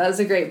 So yeah, that was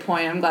a great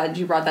point. I'm glad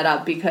you brought that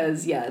up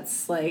because yeah,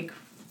 it's like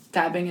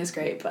dabbing is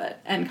great,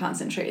 and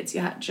concentrates,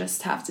 you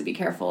just have to be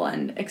careful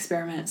and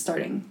experiment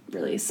starting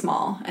really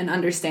small and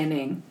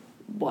understanding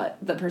what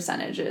the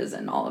percentage is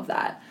and all of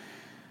that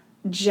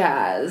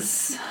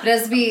jazz.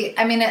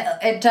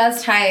 It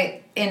does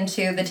tie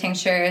into the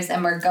tinctures,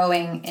 and we're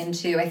going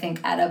into, I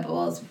think,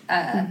 edibles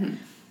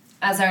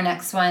as our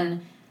next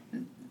one.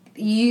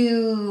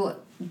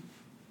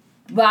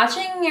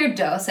 Watching your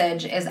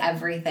dosage is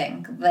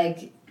everything.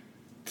 Like,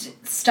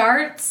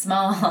 start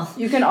small.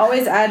 You can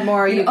always add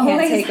more. You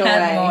can't take away.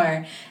 Add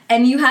more.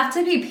 And you have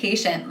to be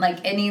patient.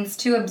 Like, it needs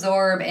to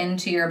absorb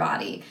into your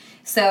body.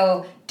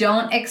 So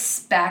don't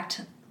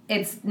expect,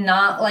 it's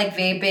not like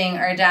vaping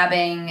or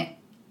dabbing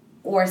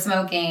or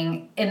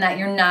smoking in that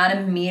you're not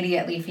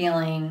immediately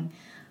feeling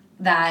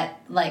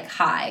that like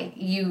high.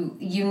 You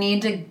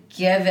need to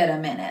give it a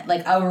minute,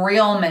 like a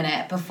real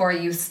minute, before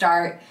you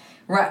start,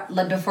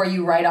 before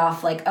you write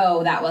off like,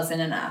 oh, that wasn't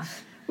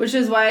enough. Which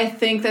is why I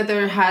think that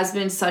there has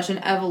been such an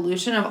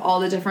evolution of all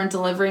the different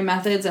delivery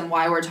methods and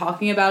why we're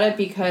talking about it,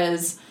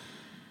 because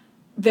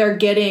they're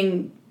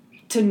getting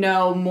to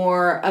know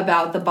more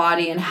about the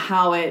body and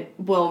how it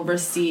will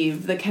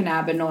receive the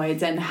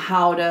cannabinoids and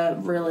how to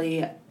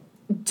really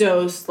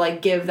dose,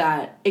 like give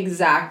that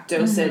exact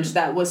dosage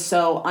that was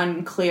so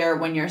unclear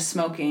when you're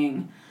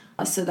smoking.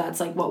 So that's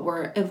like what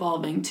we're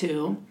evolving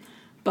to.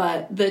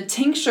 But the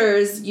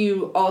tinctures,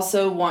 you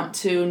also want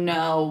to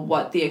know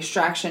what the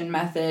extraction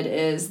method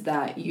is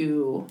that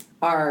you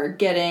are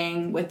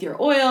getting with your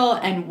oil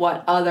and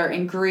what other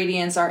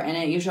ingredients are in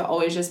it. You should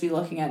always just be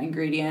looking at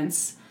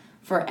ingredients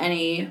for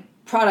any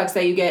products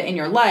that you get in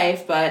your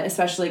life, but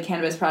especially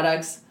cannabis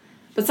products.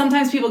 But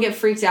sometimes people get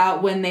freaked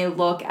out when they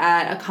look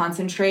at a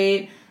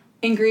concentrate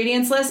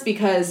ingredients list,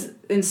 because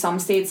in some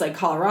states like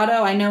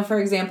Colorado, I know, for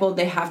example,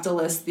 they have to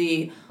list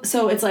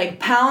so it's like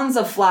pounds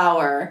and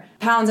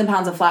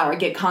pounds of flour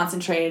get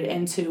concentrated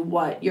into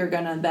what you're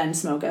gonna then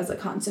smoke as a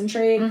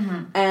concentrate.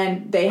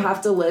 And they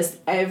have to list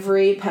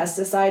every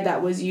pesticide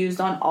that was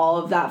used on all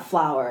of that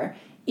flour,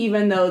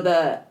 even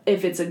though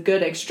if it's a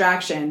good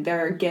extraction,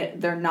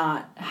 they're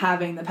not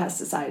having the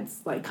pesticides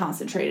like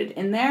concentrated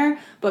in there.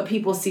 But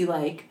people see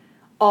like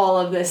all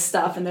of this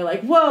stuff and they're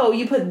like, whoa,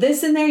 you put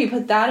this in there, you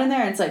put that in there.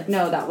 And it's like,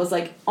 no, that was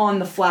like on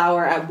the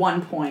flower at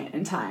one point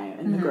in time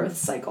in the growth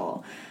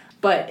cycle.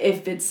 But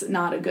if it's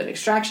not a good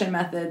extraction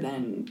method,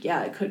 then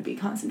yeah, it could be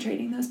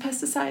concentrating those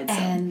pesticides.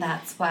 And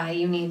that's why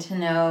you need to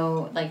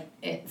know, like,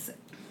 it's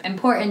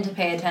important to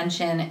pay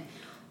attention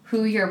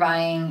who you're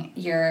buying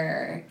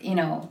your,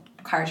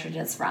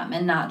 cartridges from,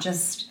 and not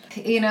just,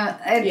 it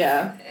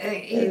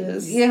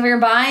is. If you're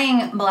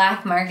buying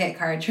black market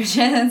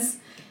cartridges,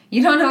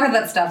 you don't know where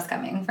that stuff's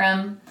coming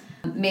from.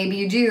 Maybe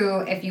you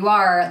do. If you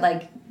are,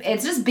 like,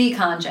 it's just be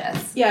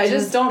conscious. Yeah, I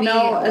just don't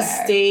know aware. A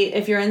state,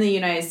 if you're in the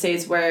United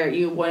States, where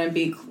you wouldn't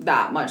be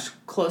that much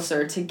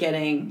closer to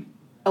getting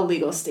a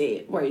legal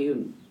state where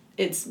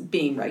it's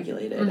being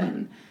regulated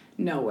and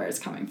know where it's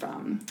coming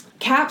from.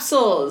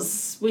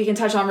 Capsules, we can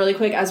touch on really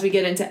quick as we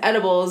get into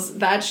edibles.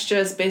 That's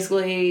just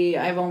basically,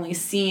 I've only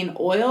seen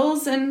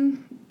oils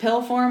in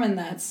pill form, and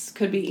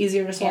could be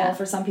easier to swallow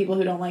for some people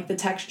who don't like the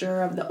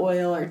texture of the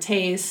oil or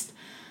taste.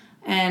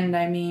 And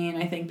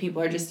I think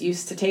people are just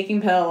used to taking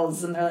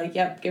pills, and they're like,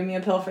 yep, give me a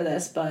pill for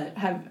this. But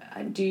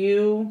do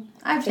you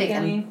take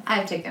any?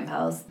 I've taken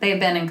pills. They've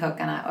been in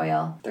coconut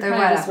oil. They're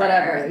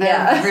whatever.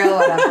 They're real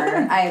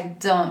whatever.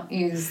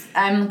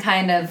 I'm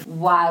kind of,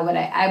 why would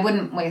I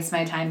wouldn't waste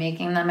my time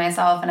making them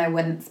myself, and I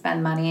wouldn't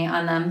spend money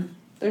on them.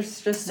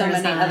 There's just so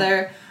many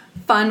other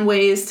fun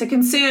ways to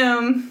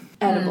consume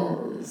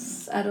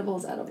edibles.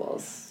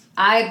 Edibles.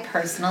 I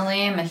personally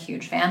am a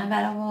huge fan of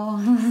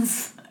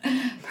edibles.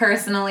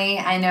 Personally,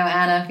 I know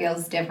Anna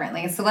feels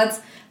differently. So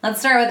let's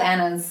start with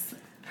Anna's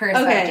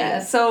perspective.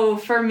 Okay, so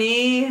for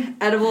me,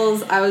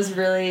 edibles, I was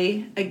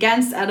really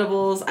against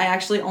edibles. I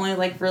actually only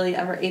really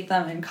ever ate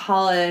them in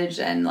college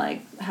and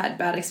had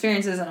bad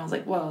experiences, and I was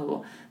like,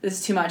 whoa, this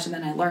is too much. And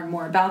then I learned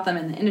more about them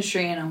in the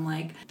industry, and I'm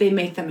like, they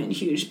make them in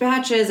huge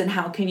batches, and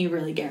how can you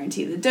really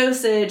guarantee the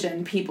dosage?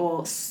 And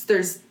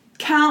there's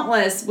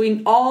countless,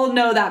 we all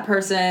know that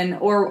person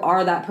or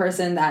are that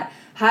person that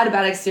had a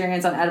bad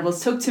experience on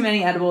edibles, took too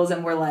many edibles,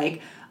 and were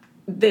like,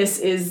 this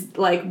is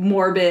like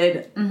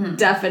morbid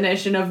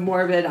definition of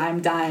morbid.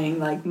 I'm dying.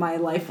 Like my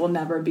life will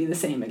never be the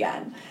same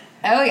again.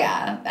 Oh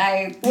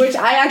yeah, which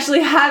I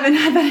actually haven't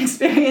had that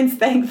experience,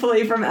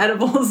 thankfully, from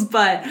edibles,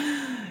 but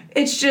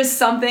it's just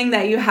something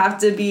that you have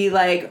to be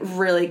like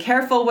really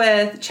careful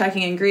with,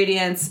 checking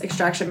ingredients,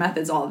 extraction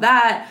methods, all of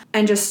that,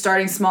 and just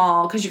starting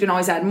small because you can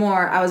always add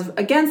more. I was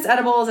against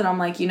edibles and I'm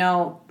like,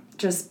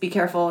 just be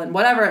careful and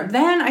whatever.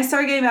 Then I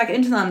started getting back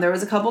into them. There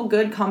was a couple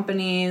good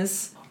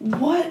companies.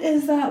 What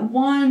is that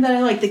one that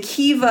I like? The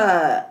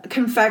Kiva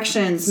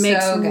Confections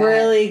makes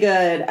really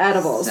good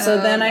edibles. So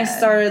then I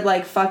started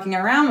like fucking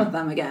around with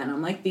them again.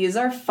 I'm like, these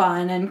are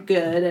fun and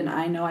good, and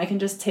I know I can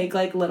just take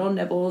like little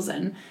nibbles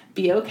and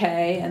be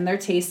okay, and they're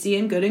tasty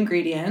and good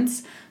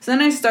ingredients. So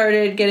then I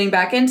started getting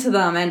back into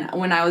them, and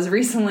when I was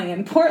recently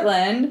in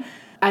Portland,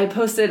 I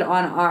posted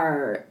on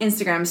our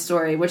Instagram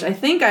story, which I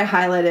think I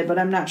highlighted, but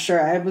I'm not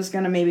sure. I was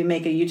going to maybe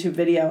make a YouTube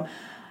video.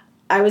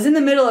 I was in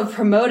the middle of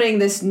promoting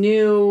this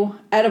new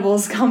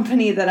edibles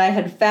company that I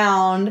had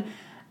found,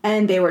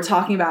 and they were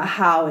talking about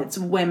how it's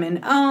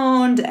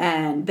women-owned,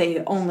 and they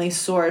only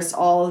source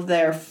all of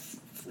their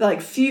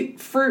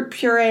fruit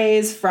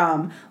purees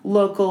from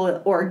local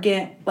in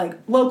Oregon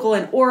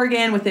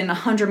within a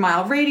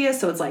 100-mile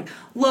radius. So it's like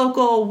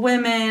local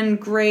women,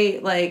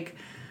 great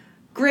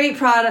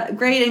product,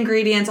 great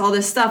ingredients, all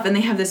this stuff, and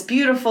they have this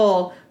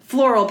beautiful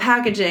floral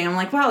packaging. I'm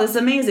like, wow, this is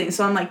amazing.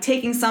 So I'm like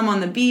taking some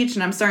on the beach,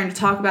 and I'm starting to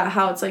talk about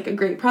how it's like a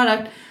great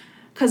product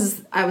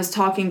because I was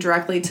talking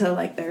directly to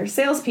like their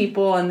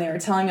salespeople, and they were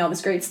telling me all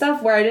this great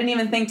stuff where I didn't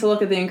even think to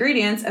look at the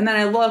ingredients. And then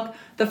I look,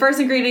 the first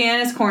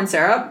ingredient is corn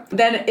syrup.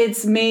 Then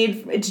it's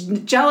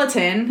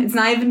gelatin. It's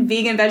not even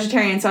vegan,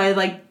 vegetarian. So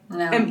I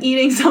am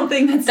eating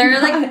something that's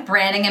their like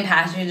branding and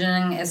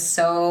packaging is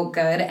so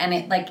good, and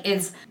it like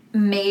is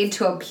made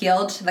to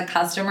appeal to the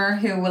customer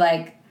who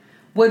like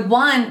would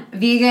want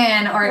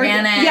vegan,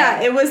 organic.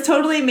 Yeah, it was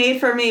totally made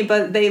for me,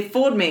 but they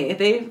fooled me.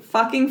 They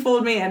fucking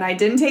fooled me, and I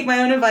didn't take my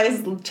own advice,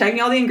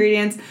 checking all the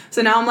ingredients.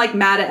 So now I'm like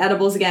mad at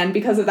edibles again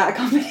because of that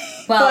company.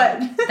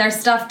 Well, their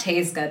stuff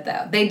tastes good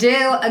though. They do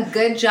a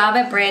good job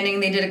at branding.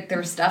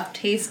 Their stuff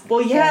tastes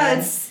well, yeah,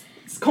 good.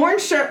 It's corn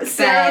syrup,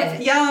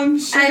 yum,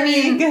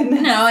 sugary,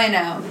 goodness. No, I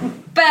know.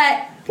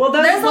 But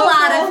there's a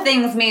lot of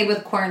things made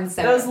with corn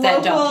syrup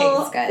that don't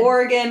taste good.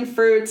 Oregon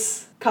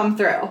fruits come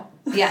through.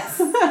 Yes,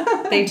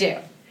 they do.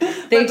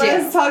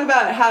 Let's talk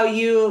about how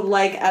you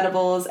like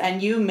edibles, and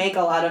you make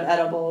a lot of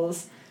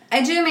edibles.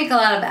 I do make a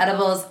lot of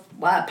edibles.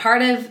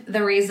 Part of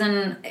the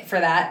reason for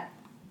that,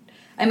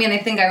 I mean, I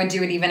think I would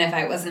do it even if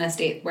I was in a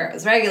state where it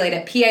was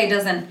regulated. PA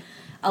doesn't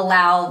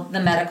allow the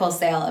medical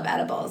sale of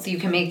edibles. You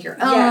can make your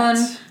own.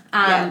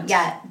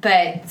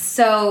 But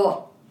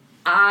so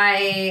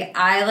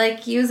I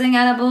like using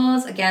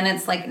edibles. Again,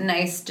 it's like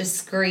nice,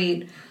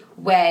 discreet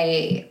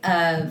way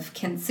of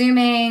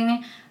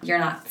consuming. You're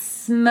not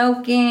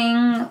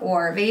smoking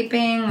or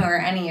vaping or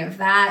any of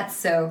that.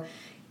 So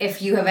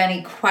if you have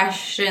any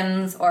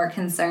questions or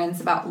concerns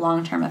about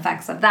long-term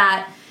effects of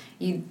that,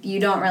 you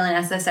don't really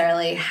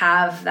necessarily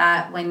have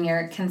that when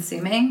you're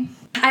consuming.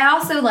 I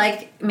also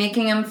like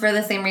making them for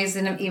the same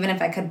reason, even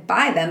if I could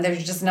buy them.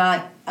 There's just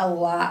not a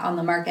lot on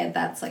the market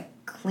that's like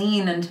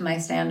clean into my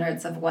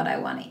standards of what I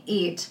want to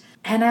eat.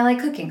 And I like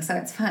cooking, so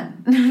it's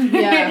fun.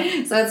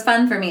 Yeah. So it's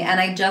fun for me.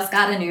 And I just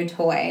got a new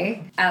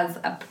toy as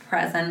a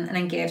present, an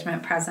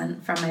engagement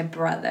present from my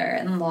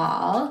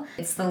brother-in-law.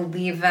 It's the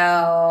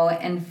Levo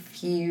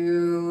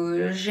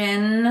Infusion,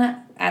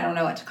 I don't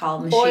know what to call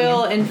it, machine.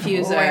 Oil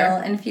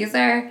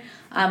infuser.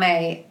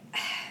 I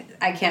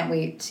can't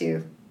wait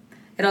to,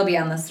 it'll be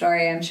on the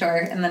story, I'm sure,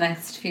 in the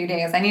next few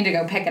days. I need to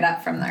go pick it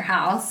up from their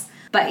house.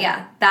 But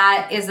yeah,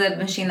 that is a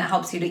machine that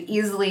helps you to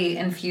easily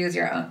infuse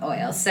your own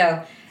oil.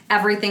 So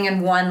everything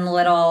in one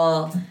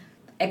little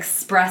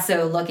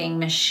espresso-looking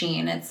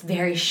machine. It's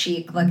very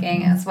chic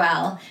looking as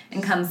well,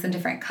 and comes in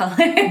different colors.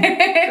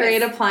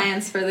 Great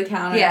appliance for the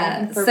counter.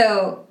 Yeah,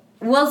 so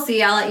we'll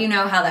see. I'll let you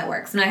know how that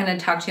works. I'm not going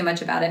to talk too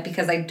much about it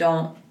because I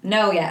don't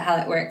know yet how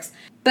it works.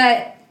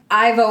 But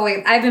I've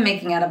been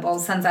making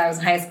edibles since I was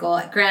in high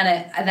school.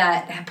 Granted,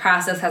 that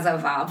process has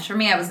evolved for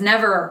me. It was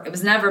never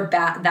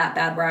that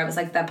bad where I was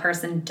like that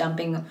person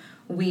dumping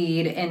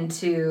weed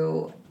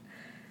into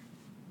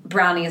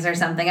brownies or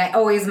something. I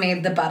always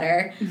made the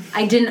butter.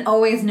 I didn't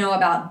always know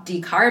about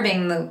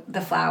decarbing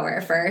the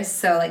flour first.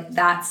 So like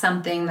that's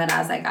something that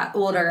as I got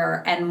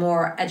older and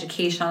more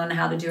education on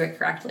how to do it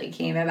correctly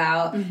came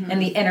about,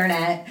 and the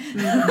internet.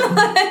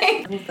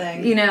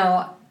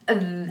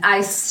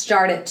 I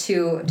started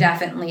to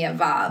definitely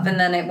evolve, and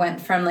then it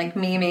went from like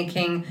me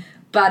making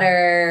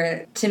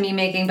butter to me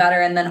making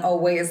butter and then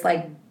always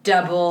like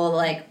double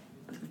like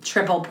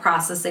triple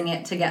processing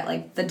it to get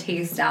like the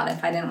taste out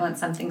if I didn't want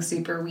something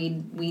super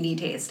weedy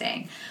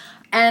tasting.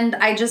 And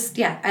I just,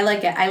 I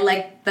like it. I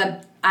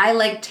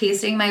like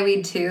tasting my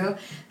weed too.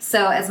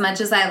 So as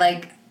much as I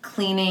like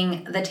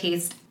cleaning the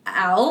taste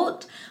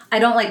out, I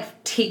don't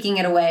like taking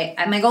it away.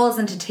 My goal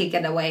isn't to take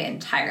it away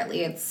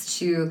entirely. It's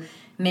to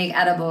make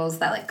edibles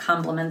that like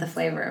complement the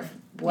flavor of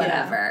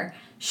whatever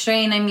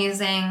strain I'm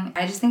using.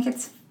 I just think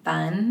it's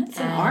fun. It's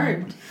an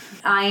art.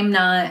 I'm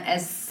not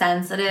as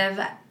sensitive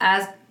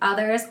as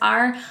others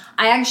are.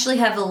 I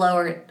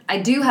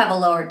do have a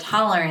lower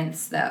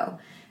tolerance though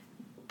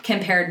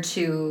compared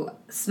to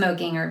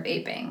smoking or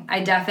vaping.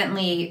 I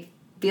definitely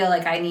feel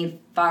like I need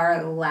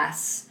far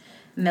less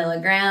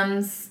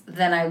milligrams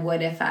than I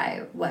would if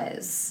I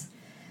was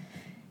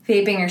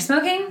vaping or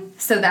smoking.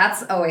 So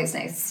that's always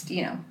nice,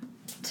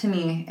 to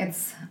me.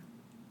 It's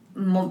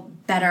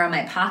better on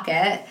my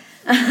pocket.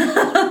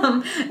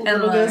 A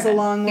little goes a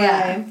long way.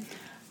 Yeah.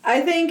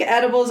 I think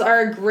edibles are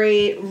a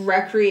great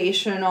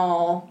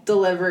recreational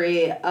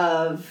delivery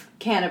of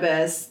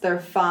cannabis. They're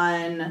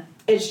fun.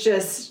 It's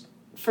just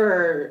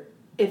for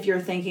if you're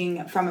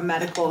thinking from a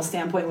medical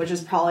standpoint, which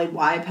is probably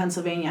why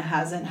Pennsylvania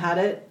hasn't had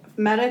it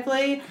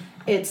medically,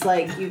 it's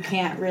like you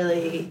can't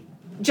really...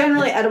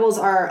 Generally, edibles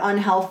are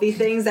unhealthy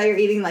things that you're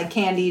eating, like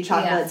candy,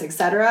 chocolates,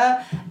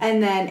 etc.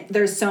 And then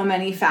there's so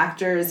many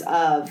factors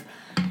of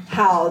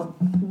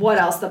what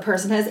else the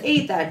person has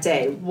ate that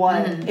day,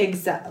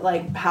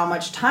 like how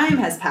much time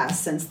has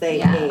passed since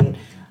they ate,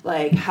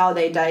 like how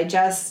they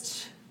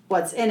digest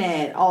what's in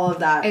it, all of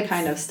that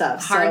kind of stuff.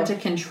 It's hard to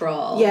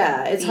control.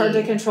 Yeah, it's hard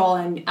to control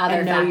and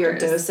know your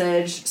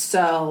dosage.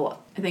 So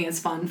I think it's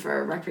fun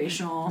for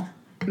recreational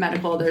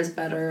medical. There's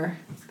better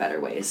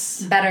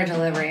ways. Better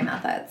delivery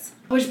methods.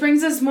 Which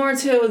brings us more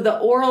to the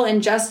oral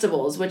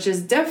ingestibles, which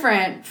is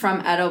different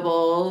from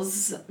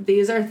edibles.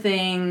 These are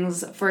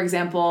things, for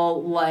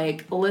example,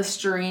 like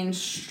Listerine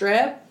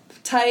strip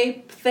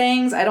type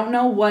things. I don't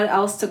know what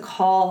they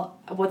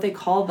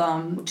call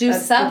them. Do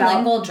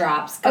sublingual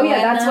drops go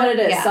that's what it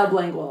is. Yeah.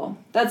 Sublingual.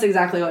 That's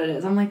exactly what it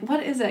is. I'm like,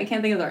 what is it? I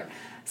can't think of the word.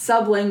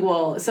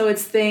 Sublingual. So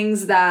it's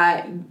things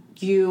that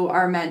you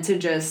are meant to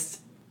just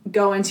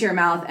go into your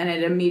mouth and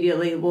it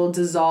immediately will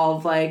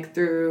dissolve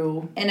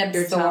through and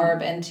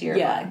absorb into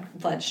your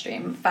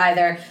bloodstream.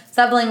 Either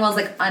sublingual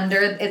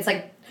is it's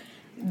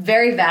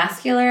very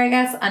vascular, I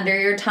guess, under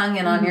your tongue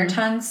and on your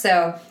tongue.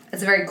 So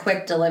it's a very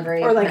quick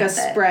delivery. Or method. A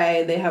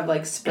spray. They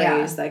have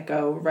sprays that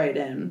go right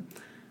in,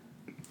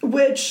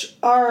 which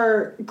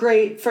are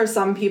great for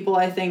some people,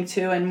 I think,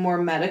 too, and more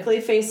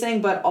medically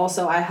facing. But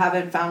also, I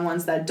haven't found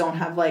ones that don't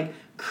have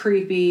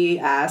creepy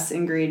ass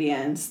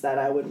ingredients that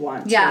I would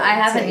want to I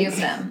haven't used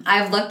them.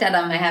 I've looked at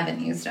them. I haven't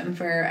used them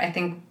for, I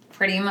think,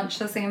 pretty much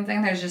the same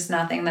thing. There's just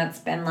nothing that's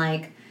been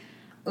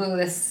ooh,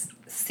 this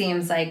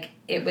seems like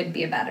it would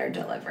be a better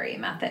delivery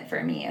method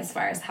for me as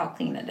far as how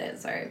clean it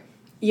is. Or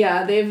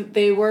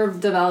they were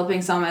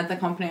developing some at the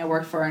company I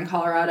worked for in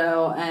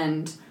Colorado,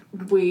 and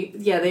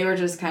they were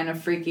just kind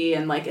of freaky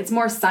and it's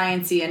more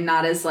sciencey and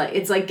not as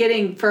it's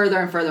getting further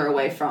and further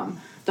away from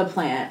the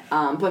plant,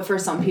 but for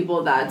some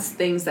people that's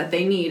things that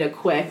they need a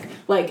quick,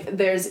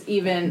 there's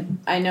even,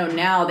 I know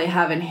now they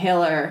have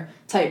inhaler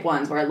type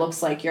ones where it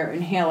looks like your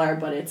inhaler,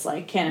 but it's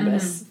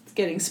cannabis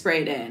getting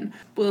sprayed in.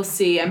 We'll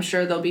see. I'm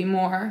sure there'll be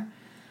more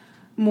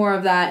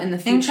of that in the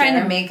future. I'm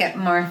trying to make it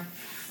more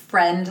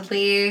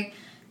friendly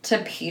to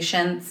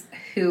patients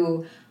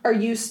who are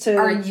used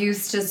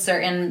to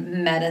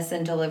certain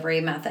medicine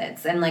delivery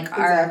methods and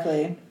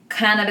exactly.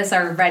 Cannabis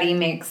already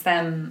makes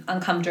them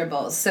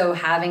uncomfortable, so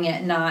having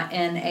it not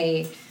in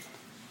a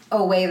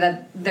way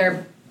that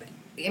they're,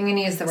 I'm going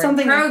to use the word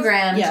something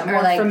programmed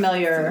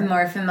or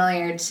more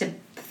familiar to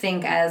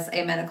think as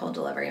a medical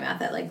delivery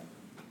method.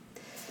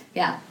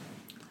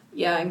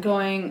 And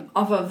going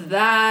off of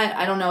that,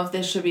 I don't know if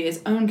this should be its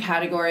own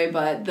category,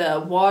 but the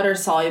water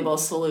soluble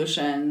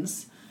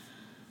solutions.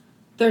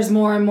 There's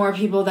more and more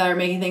people that are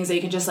making things that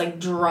you can just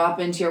drop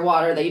into your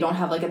water, that you don't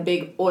have a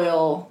big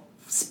oil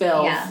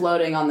spill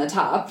floating on the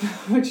top,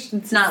 which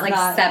it's not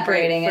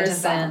separating it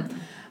doesn't.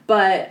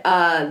 But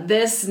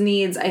this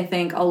needs, I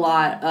think, a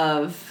lot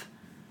of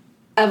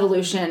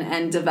evolution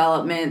and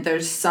development.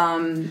 There's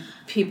some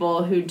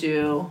people who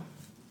do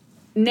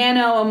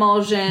nano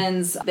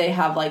emulsions. They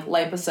have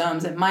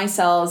liposomes and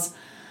micelles,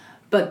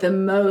 but the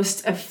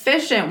most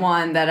efficient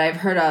one that I've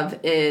heard of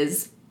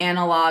is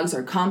analogs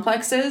or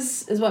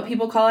complexes is what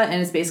people call it,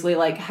 and it's basically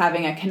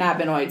having a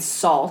cannabinoid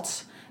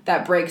salt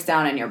that breaks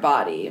down in your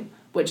body,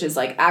 which is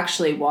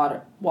actually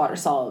water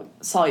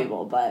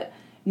soluble, but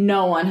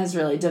no one has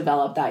really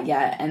developed that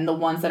yet. And the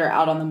ones that are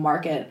out on the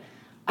market,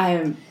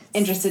 I'm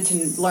interested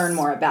to learn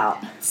more about.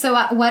 So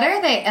what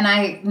are they?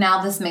 And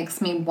now this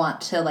makes me want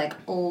to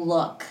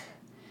look.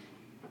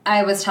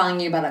 I was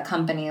telling you about a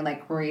company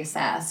like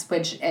Recess,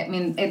 which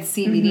it's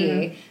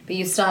CBD, but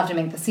you still have to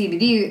make the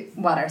CBD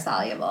water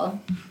soluble.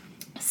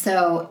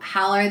 So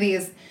how are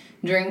these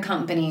drink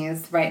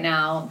companies right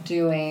now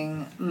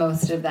doing?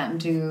 Most of them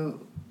do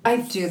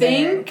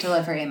their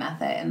delivery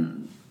method,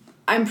 and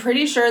I'm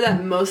pretty sure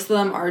that most of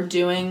them are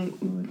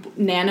doing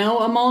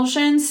nano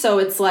emulsions. So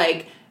it's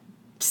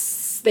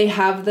they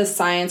have the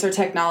science or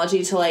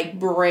technology to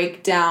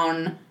break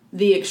down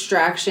the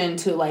extraction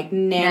to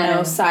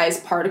nano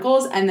sized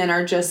particles, and then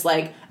are just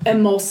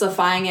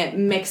emulsifying it,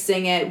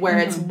 mixing it where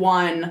it's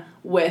one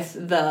with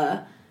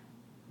the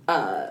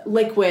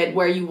liquid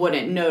where you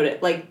wouldn't note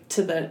it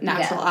to the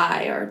natural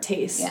eye or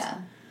taste. Yeah.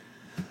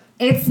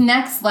 It's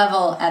next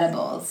level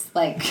edibles,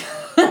 like,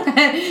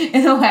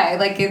 in a way.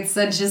 Like, it's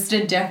just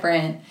a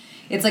different,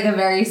 it's like a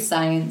very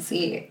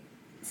sciencey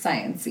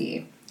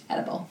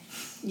edible.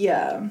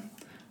 Yeah.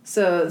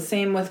 So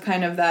same with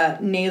kind of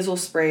that nasal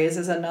sprays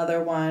is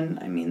another one.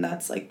 I mean,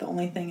 that's like the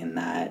only thing in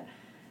that.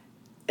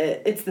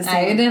 It's the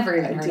same. I never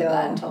even heard of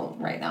that until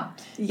right now.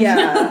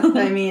 Yeah.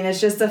 I mean,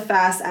 it's just a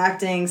fast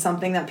acting,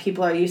 something that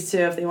people are used to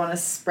if they want to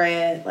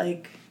spray it.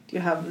 Like, you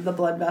have the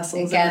blood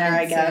vessels in there,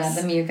 I guess.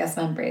 Yeah, the mucous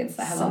membranes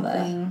that have all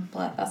the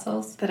blood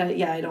vessels. That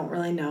I don't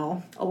really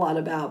know a lot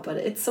about, but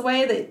it's a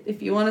way that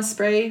if you want to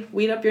spray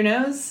weed up your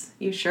nose,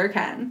 you sure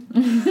can.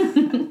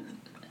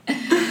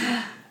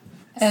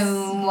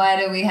 And what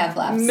do we have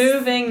left?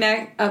 Moving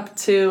up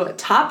to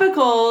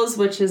topicals,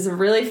 which is a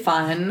really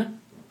fun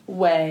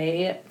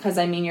way, because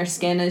I mean your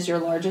skin is your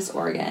largest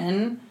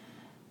organ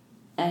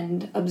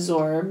and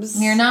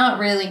absorbs. You're not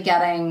really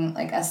getting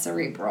like a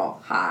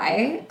cerebral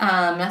high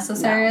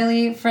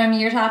necessarily from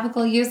your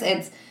topical use.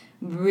 It's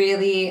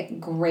really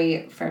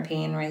great for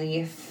pain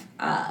relief.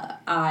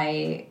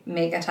 I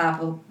make a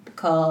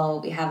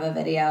topical. We have a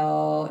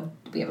video.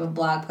 We have a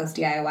blog post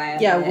DIY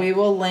of it. We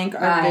will link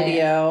our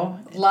video.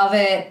 Love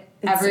it.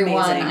 It's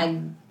Everyone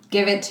amazing. I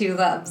give it to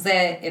loves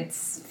it.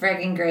 It's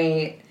friggin'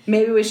 great.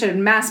 Maybe we should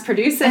mass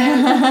produce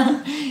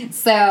it.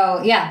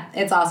 So, yeah,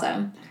 it's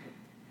awesome.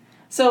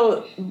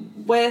 So,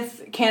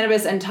 with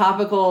cannabis and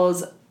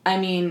topicals, I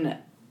mean,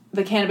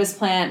 the cannabis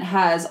plant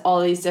has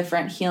all these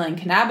different healing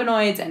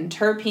cannabinoids and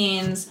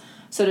terpenes.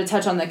 So, to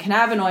touch on the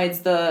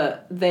cannabinoids,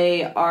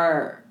 they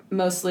are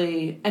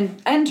mostly,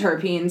 and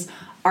terpenes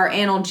are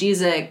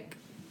analgesic.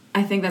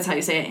 I think that's how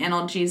you say it,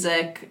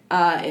 analgesic.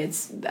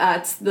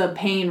 That's the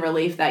pain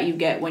relief that you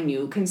get when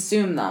you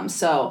consume them.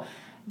 So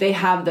they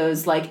have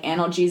those like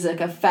analgesic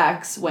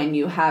effects when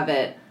you have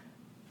it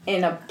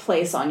in a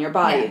place on your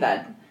body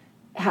that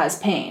has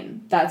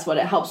pain. That's what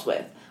it helps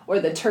with. Or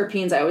the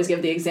terpenes, I always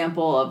give the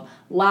example of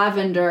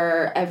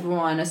lavender,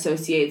 everyone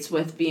associates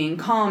with being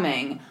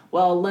calming.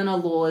 Well,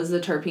 linalool is the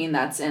terpene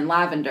that's in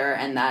lavender,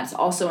 and that's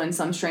also in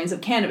some strains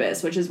of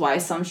cannabis, which is why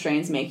some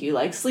strains make you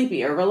like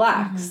sleepy or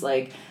relax.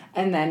 Mm-hmm.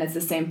 And then it's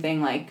the same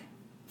thing like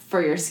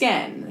for your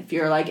skin. If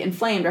you're like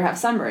inflamed or have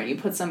sunburn, you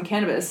put some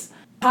cannabis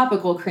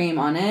topical cream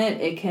on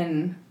it, it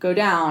can go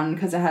down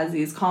because it has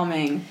these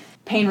calming,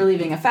 pain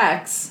relieving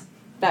effects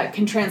that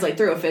can translate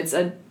through if it's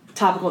a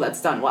topical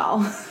that's done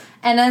well.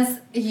 And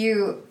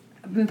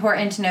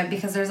important to note,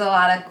 because there's a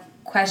lot of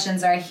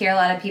questions, or I hear a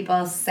lot of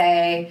people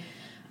say,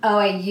 oh,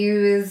 I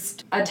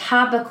used a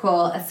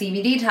topical, a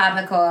CBD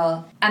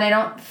topical, and I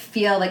don't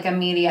feel like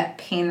immediate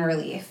pain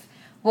relief.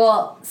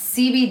 Well,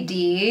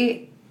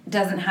 CBD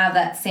doesn't have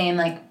that same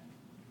like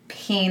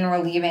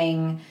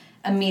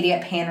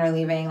immediate pain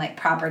relieving like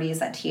properties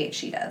that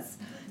THC does.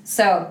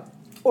 So,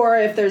 or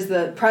if there's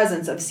the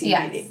presence of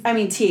CBD. Yes. I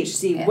mean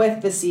THC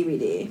with the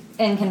CBD.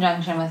 In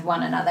conjunction with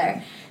one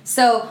another.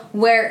 So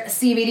where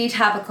CBD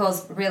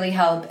topicals really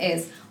help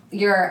is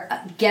you're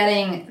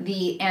getting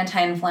the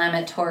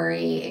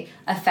anti-inflammatory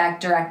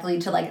effect directly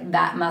to like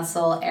that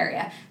muscle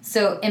area.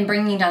 So in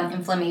bringing down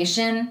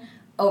inflammation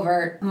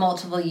over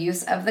multiple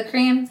use of the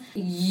cream,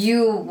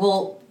 you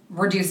will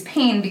reduce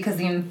pain because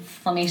the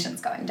inflammation's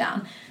going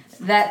down.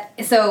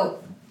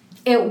 So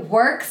it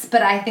works,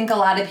 but I think a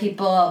lot of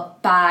people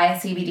buy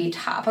CBD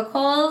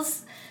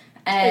topicals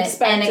and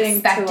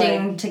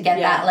expecting to get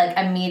that like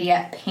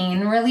immediate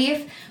pain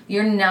relief.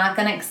 You're not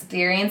going to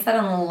experience that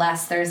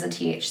unless there's a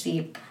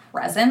THC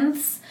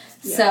presence.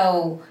 Yeah.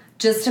 So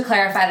just to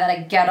clarify that,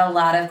 I get a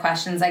lot of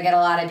questions. I get a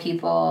lot of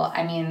people,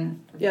 I mean...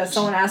 Yeah,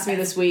 someone asked me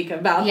this week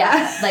about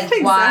that. Yeah,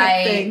 like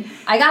why...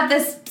 I got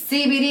this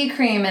CBD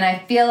cream and I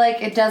feel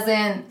like it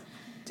doesn't...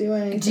 do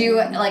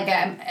anything.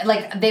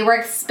 Like they were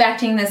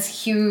expecting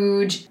this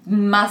huge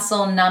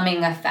muscle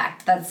numbing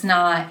effect. That's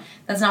not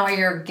what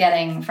you're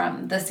getting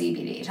from the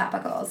CBD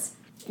topicals.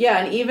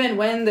 Yeah, and even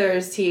when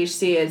there's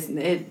THC,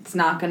 it's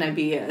not going to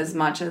be as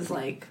much as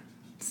like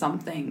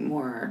something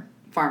more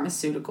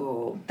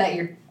pharmaceutical that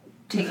you're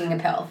taking a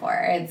pill for.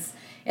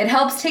 It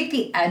helps take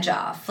the edge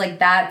off. Like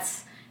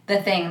that's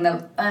the thing.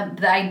 The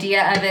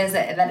idea of it is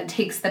that it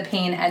takes the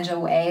pain edge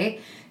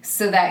away,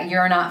 so that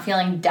you're not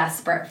feeling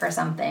desperate for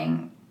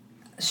something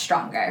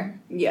stronger.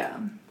 Yeah,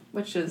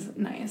 which is a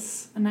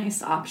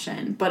nice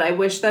option. But I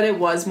wish that it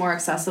was more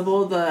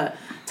accessible. The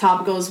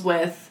topicals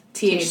with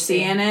THC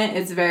in it,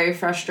 it's very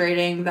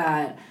frustrating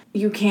that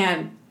you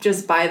can't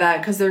just buy that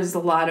because there's a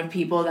lot of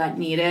people that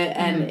need it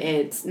and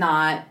it's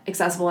not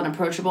accessible and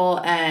approachable.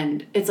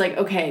 And it's like,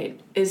 okay,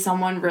 is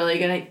someone really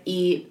going to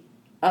eat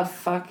a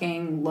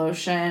fucking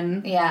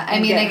lotion? Yeah, I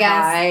mean, I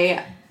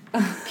guess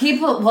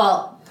people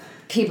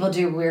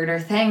do weirder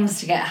things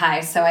to get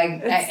high, so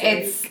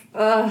it's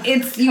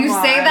you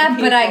say that,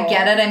 people. But I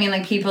get it. I mean,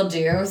 like people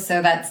do,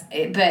 so that's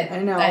it. But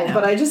I know,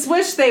 but I just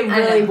wish they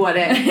really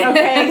wouldn't.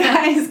 Okay,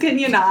 guys, can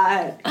you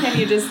not? Can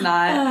you just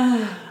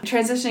not?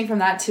 Transitioning from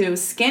that to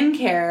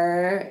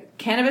skincare,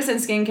 cannabis and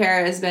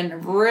skincare has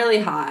been really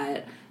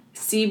hot.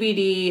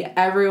 CBD,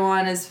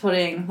 everyone is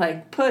putting,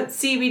 like, put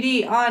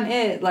CBD on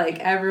it. Like,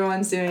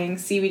 everyone's doing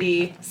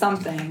CBD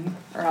something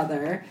or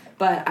other.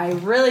 But I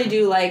really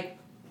do like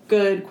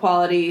good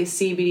quality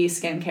CBD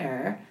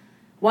skincare.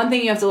 One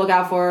thing you have to look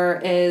out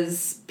for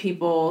is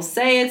people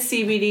say it's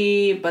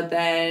CBD, but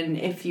then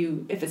if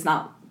it's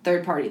not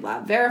third-party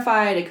lab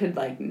verified, it could,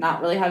 like,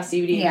 not really have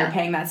CBD, and you're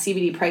paying that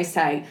CBD price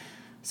tag.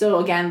 So,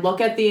 again, look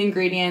at the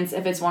ingredients.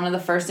 If it's one of the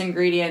first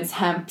ingredients,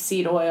 hemp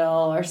seed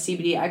oil or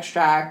CBD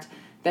extract,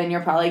 then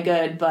you're probably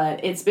good.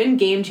 But it's been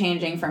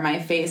game-changing for my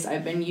face.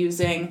 I've been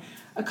using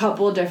a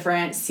couple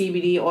different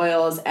CBD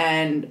oils,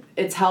 and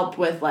it's helped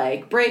with,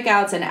 like,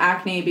 breakouts and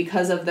acne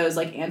because of those,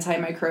 like,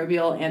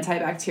 antimicrobial,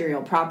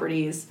 antibacterial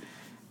properties.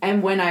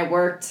 And when I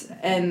worked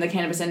in the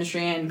cannabis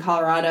industry in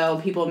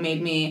Colorado, people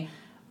made me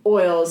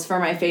oils for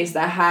my face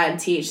that had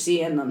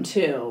THC in them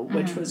too,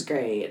 which was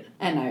great.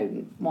 And I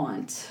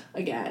want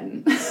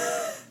again.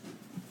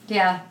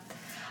 Yeah.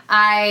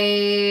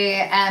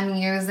 I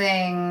use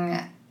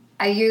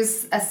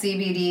a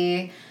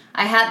CBD.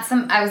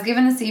 I was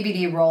given a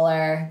CBD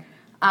roller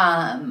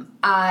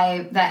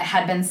that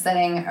had been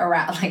sitting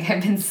around, like,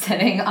 I've been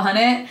sitting on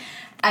it.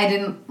 I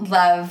didn't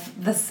love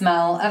the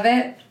smell of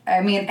it.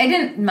 I mean, I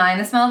didn't mind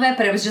the smell of it,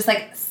 but it was just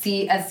like a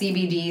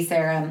CBD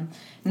serum.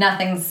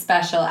 Nothing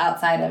special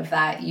outside of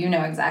that. You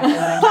know exactly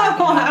what I'm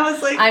talking about. I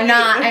was like, I'm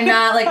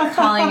not like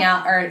calling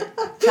out or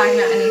talking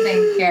about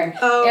anything here.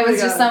 Oh, it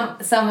was just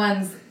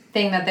someone's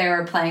thing that they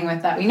were playing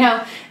with that we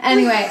know.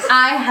 Anyway,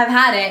 I have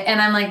had it,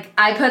 and I'm like,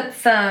 I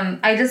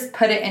just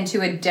put it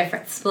into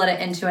split it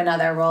into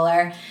another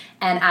roller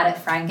and added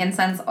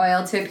frankincense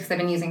oil to it because I've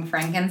been using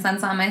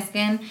frankincense on my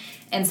skin.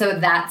 And so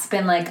that's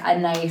been, like, a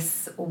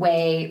nice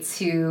way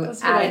to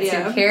add it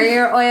to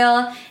carrier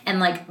oil and,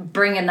 like,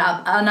 bring it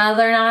up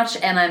another notch.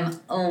 And I'm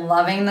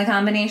loving the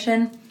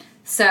combination.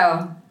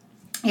 So,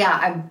 yeah,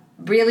 I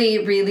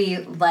really,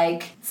 really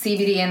like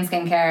CBD in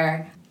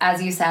skincare.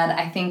 As you said,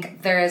 I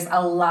think there is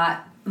a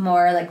lot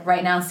more, like,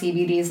 right now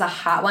CBD is the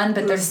hot one,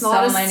 but there's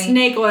so many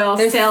snake oil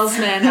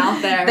salesmen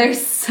out there. There's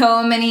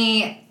so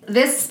many.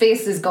 This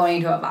space is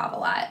going to evolve a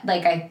lot.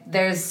 Like,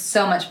 there's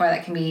so much more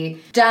that can be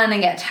done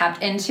and get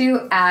tapped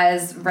into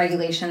as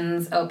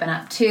regulations open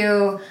up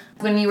too.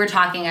 When you were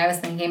talking, I was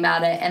thinking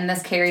about it, and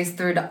this carries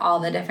through to all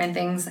the different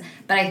things.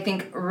 But I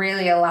think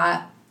really a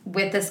lot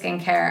with the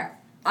skincare,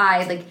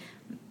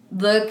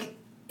 look,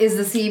 is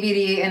the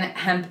CBD and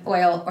hemp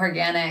oil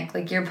organic?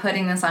 Like, you're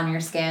putting this on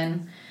your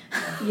skin.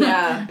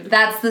 Yeah.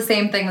 That's the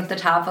same thing with the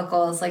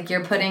topicals. Like,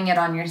 you're putting it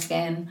on your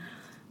skin.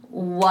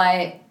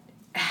 What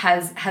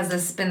has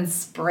this been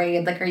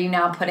sprayed? Like, are you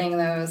now putting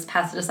those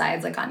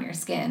pesticides, like, on your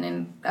skin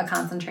in a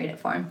concentrated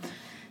form?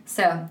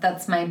 So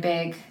that's my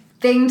big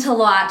thing to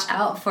watch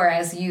out for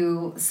as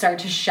you start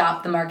to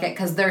shop the market,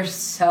 because there's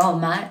so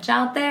much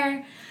out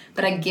there,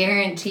 but I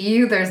guarantee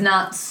you there's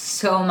not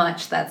so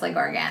much that's, like,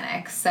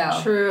 organic. So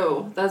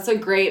true. That's a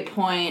great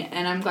point,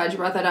 and I'm glad you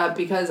brought that up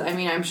because, I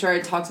mean, I'm sure I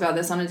talked about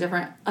this on a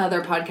different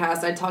other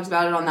podcast. I talked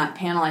about it on that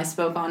panel I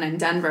spoke on in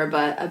Denver,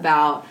 but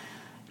about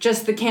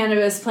just the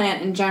cannabis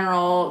plant in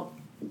general,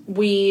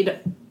 weed,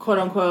 quote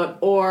unquote,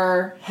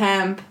 or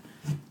hemp,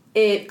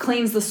 it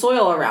cleans the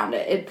soil around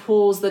it. It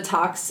pulls the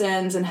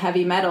toxins and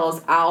heavy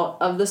metals out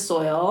of the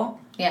soil.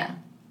 Yeah.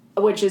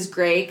 Which is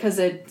great because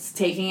it's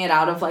taking it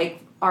out of,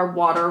 like, our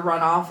water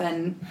runoff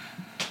and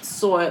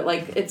soil.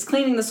 Like, it's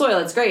cleaning the soil.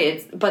 It's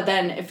great. But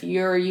then if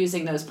you're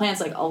using those plants,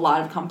 like, a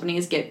lot of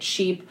companies get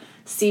cheap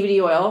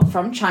CBD oil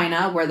from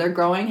China, where they're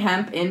growing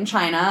hemp in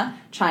China.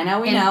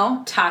 China, we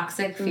know.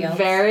 Toxic fields.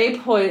 Very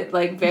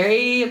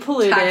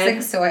polluted.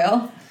 Toxic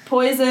soil.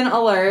 Poison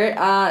alert.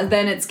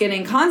 Then it's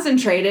getting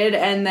concentrated,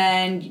 and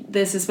then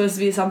this is supposed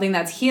to be something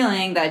that's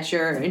healing that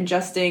you're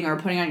ingesting or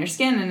putting on your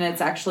skin, and it's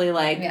actually,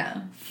 like,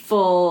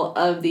 full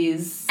of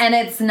these and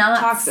it's not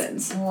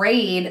toxins.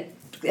 Sprayed,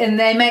 and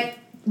they might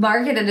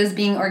market it as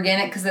being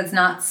organic because it's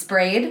not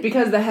sprayed.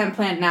 Because the hemp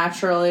plant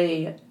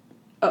naturally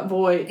grows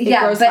but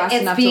fast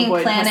it's enough being to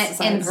avoid planted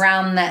pesticides. in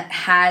ground that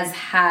has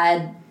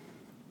had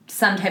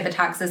some type of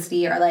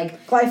toxicity or,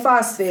 like,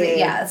 glyphosate.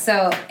 Yeah,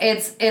 so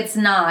it's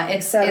not.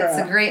 It's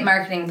a great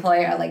marketing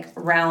ploy, like,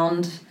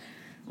 around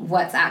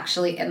what's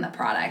actually in the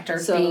product or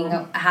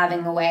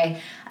having a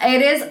way.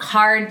 It is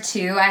hard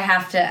too.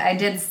 I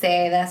did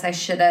say this. I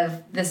should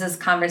have. This is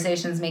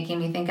conversations making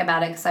me think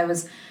about it because I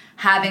was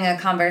having a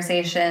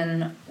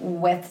conversation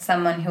with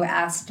someone who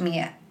asked me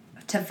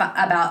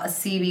about a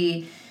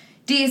CBD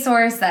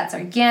source that's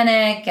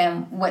organic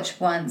and which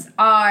ones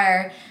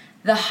are.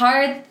 The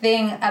hard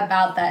thing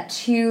about that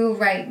too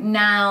right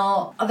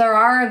now, there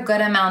are a good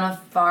amount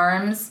of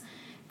farms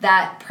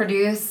that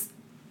produce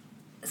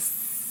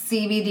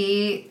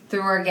CBD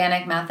through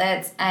organic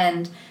methods,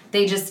 and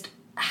they just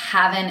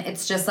haven't.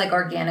 It's just like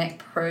organic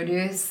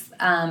produce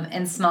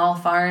in small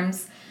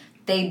farms.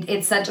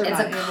 It's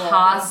a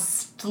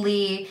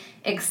costly,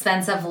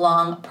 expensive,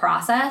 long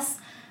process.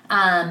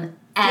 And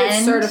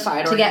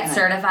to get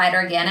certified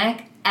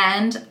organic.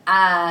 And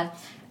I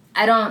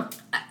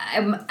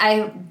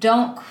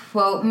don't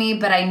quote me,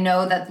 but I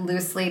know that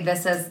loosely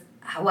this is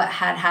what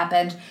had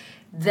happened.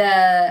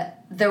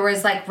 there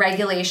was like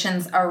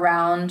regulations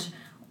around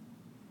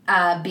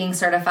being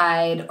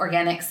certified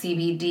organic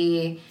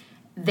CBD.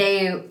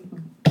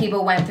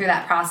 People went through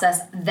that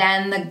process.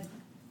 Then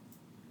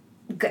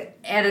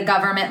at a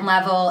government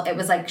level, it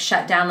was like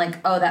shut down, like,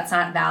 oh, that's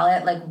not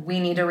valid. Like, we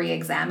need to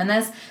re-examine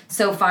this.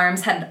 So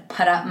farms had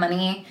put up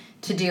money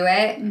to do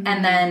it,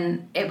 and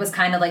then it was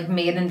kind of like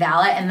made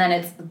invalid, and then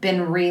it's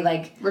been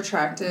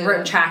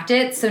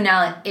retracted. So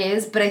now it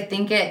is, but I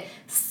think it,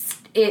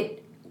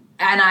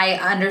 and I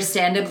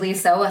understandably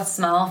so, with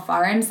small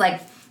farms, like,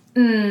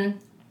 am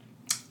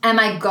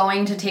I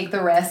going to take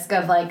the risk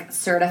of like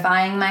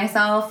certifying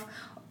myself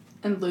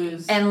and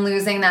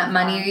losing that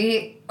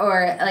money,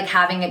 or like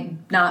having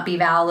it not be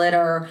valid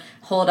or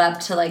hold up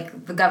to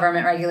like the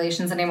government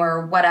regulations anymore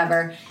or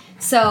whatever.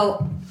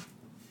 So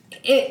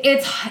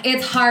it's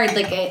hard.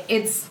 Like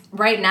it's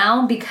right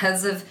now,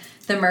 because of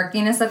the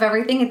murkiness of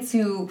everything,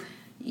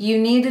 you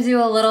need to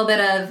do a little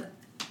bit of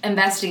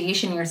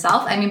investigation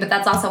yourself. I mean, but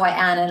that's also why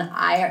Anne and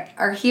I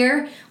are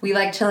here. We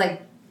like to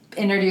like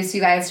introduce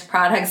you guys to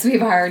products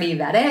we've already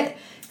vetted.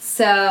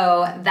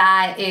 So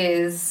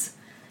that's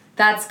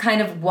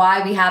kind of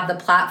why we have the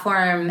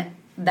platform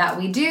that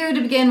we do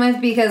to begin with,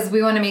 because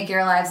we want to make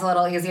your lives a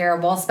little easier.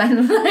 We'll spend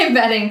the time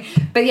vetting.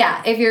 But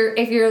yeah, if you're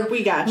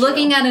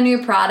looking at a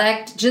new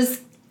product,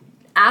 just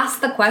ask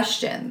the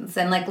questions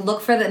and like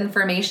look for the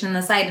information on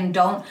the site, and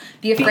don't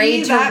be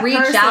afraid to reach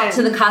out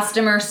to the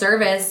customer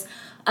service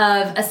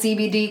of a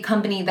CBD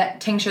company, that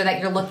tincture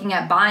that you're looking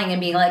at buying, and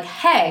being like,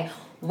 hey,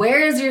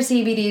 where is your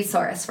CBD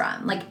source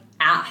from? Like,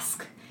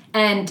 ask.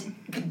 And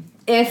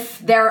if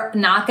they're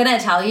not going to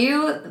tell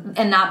you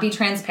and not be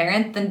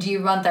transparent, then do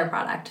you want their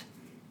product?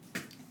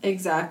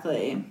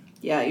 Exactly.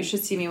 Yeah, you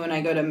should see me when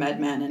I go to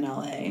MedMan in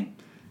LA.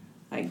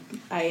 I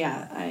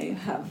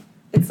have,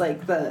 it's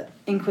like the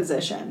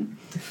Inquisition.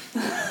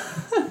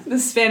 The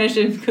Spanish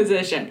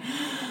Inquisition.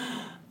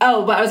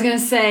 Oh, but I was going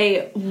to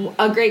say,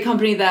 a great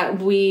company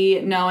that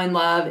we know and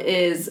love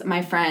is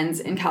my friends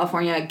in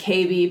California,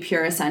 KB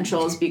Pure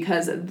Essentials,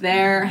 because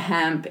their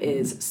hemp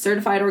is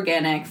certified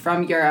organic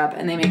from Europe,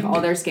 and they make all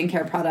their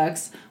skincare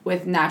products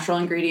with natural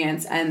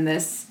ingredients and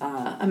this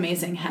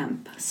amazing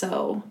hemp.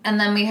 So, and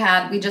then we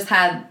just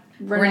had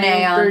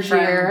Renee on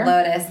from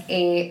Lotus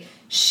 8.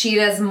 She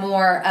does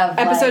more of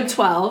episode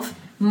 12.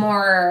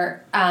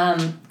 More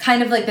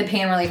kind of like the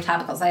pain relief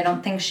topicals. I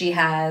don't think she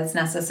has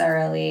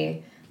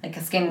necessarily like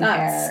a skin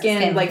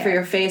like for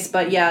your face,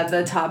 but yeah,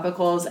 the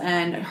topicals,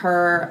 and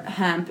her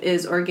hemp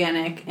is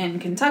organic in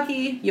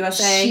Kentucky,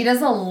 USA. She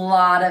puts a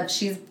lot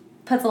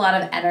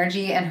of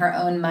energy and her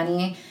own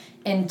money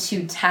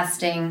into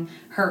testing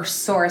her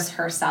source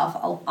herself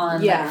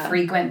on like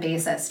frequent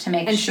basis to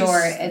make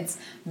sure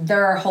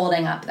they're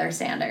holding up their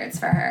standards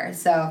for her.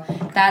 So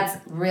that's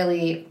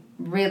really,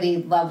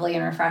 really lovely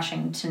and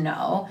refreshing to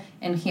know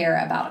and hear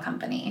about a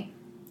company.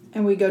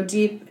 And we go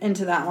deep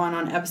into that one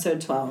on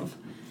episode 12.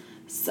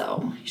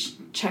 So you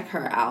should check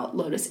her out.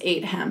 Lotus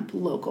 8 Hemp,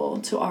 local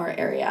to our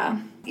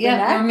area.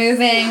 Yeah, we're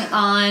moving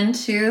on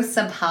to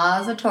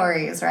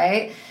suppositories,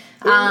 right?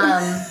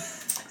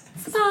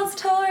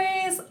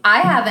 Suppositories.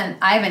 I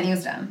haven't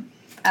used them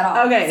at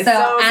all. Okay, so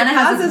Anna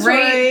has a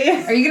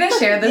great. Are you gonna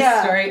share this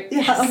story?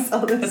 Yeah, I'll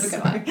tell this story. That's a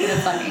good one.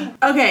 It's funny.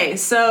 Okay,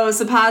 so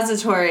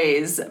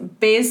suppositories.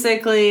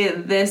 Basically,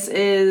 this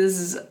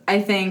is,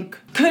 I think,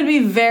 could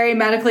be very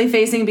medically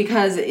facing,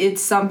 because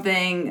it's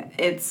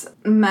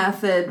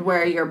method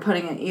where you're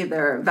putting it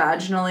either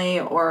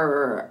vaginally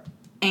or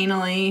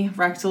anally,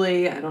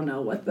 rectally. I don't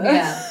know what the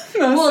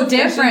well,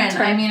 different.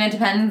 I mean, it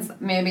depends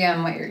maybe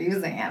on what you're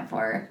using it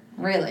for,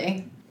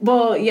 really.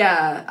 Well,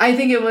 yeah, I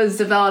think it was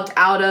developed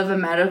out of a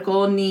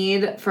medical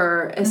need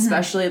for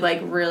especially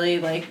like really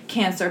like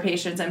cancer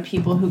patients and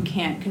people who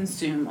can't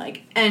consume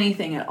like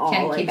anything at all.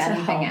 Can't keep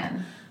anything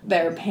in.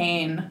 Their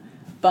pain.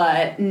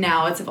 But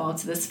now it's evolved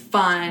to this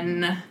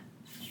fun,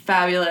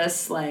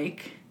 fabulous,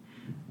 like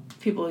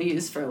people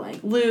use for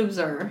like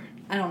lubes, or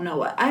I don't know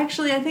what. I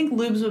think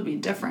lubes would be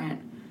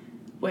different,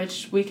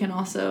 which we can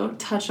also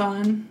touch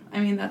on. I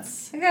mean,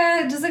 that's...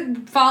 does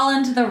it fall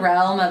into the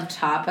realm of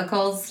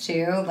topicals,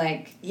 too?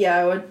 Like... Yeah,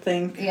 I would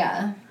think...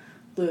 Yeah.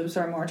 Lubes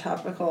are more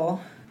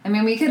topical. I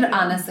mean, we could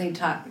honestly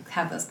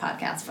have this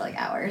podcast for, like,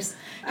 hours.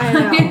 I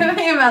know.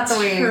 About the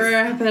ways.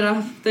 Wrap it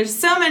up. There's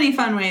so many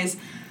fun ways.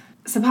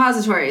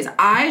 Suppositories.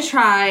 I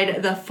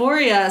tried the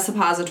Foria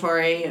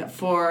suppository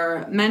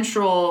for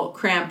menstrual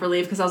cramp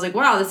relief, because I was like,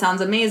 wow, this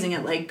sounds amazing.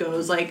 It, like,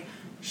 goes, like,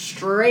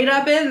 straight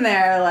up in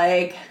there,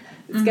 like...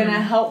 It's going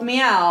to help me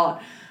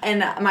out.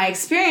 And my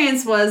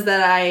experience was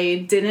that I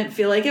didn't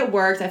feel like it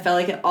worked. I felt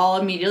like it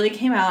all immediately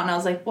came out. And I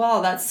was like,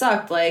 wow, that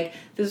sucked. Like,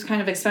 this was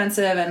kind of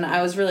expensive. And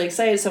I was really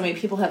excited. So many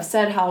people have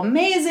said how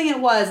amazing it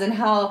was and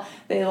how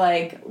they,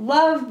 like,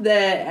 loved it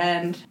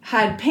and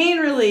had pain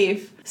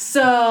relief.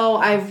 So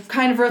I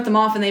kind of wrote them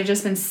off, and they've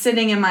just been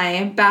sitting in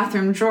my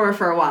bathroom drawer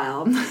for a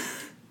while.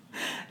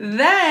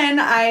 Then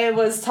I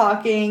was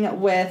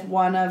talking with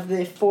one of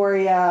the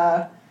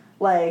Foria...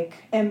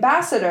 like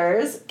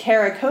ambassadors,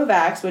 Kara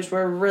Kovacs, which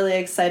we're really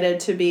excited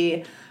to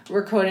be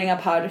recording a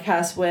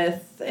podcast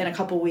with in a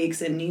couple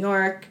weeks in New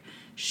York.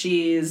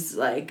 She's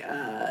like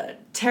a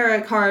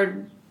tarot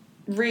card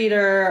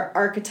reader,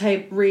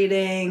 archetype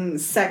reading,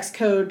 sex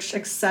coach,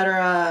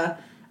 etc.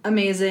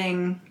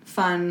 Amazing,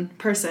 fun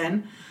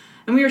person.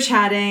 And we were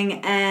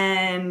chatting,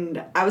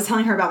 and I was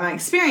telling her about my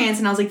experience,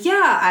 and I was like,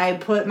 yeah, I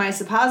put my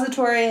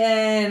suppository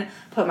in,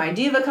 put my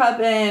Diva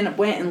Cup in,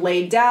 went and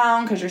laid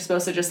down, because you're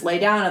supposed to just lay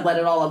down and let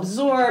it all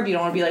absorb. You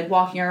don't want to be, like,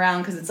 walking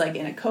around, because it's, like,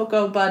 in a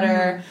cocoa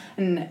butter,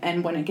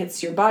 and when it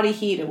gets to your body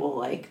heat, it will,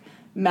 like,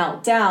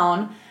 melt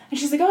down. And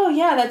she's like, oh,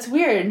 yeah, that's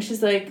weird. And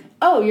she's like,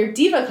 oh, your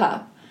Diva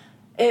Cup.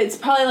 It's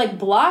probably, like,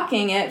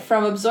 blocking it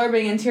from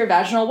absorbing into your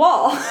vaginal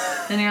wall.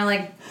 And you're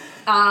like,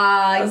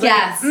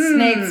 yes,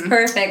 makes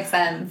perfect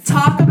sense.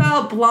 Talk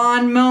about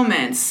blonde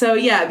moments. So,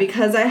 yeah,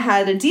 because I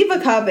had a Diva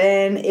Cup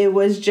in, it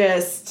was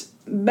just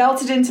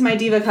melted into my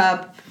Diva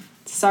Cup.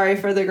 Sorry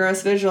for the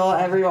gross visual,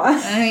 everyone.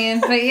 I mean,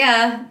 but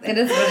yeah, it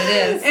is what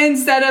it is.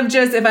 Instead of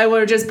just, if I would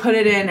have just put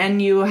it in and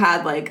you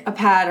had, like, a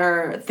pad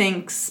or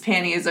Thinx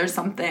panties or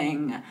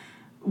something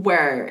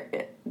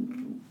where,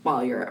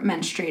 while you're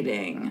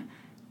menstruating...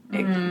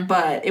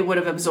 but it would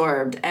have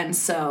absorbed, and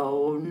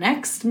so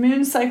next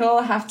moon cycle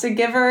I have to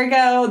give her a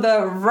go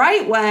the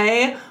right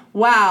way.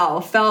 Wow,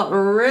 felt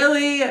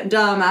really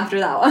dumb after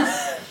that one.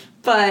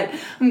 But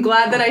I'm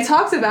glad that I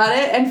talked about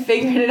it and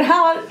figured it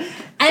out.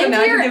 And so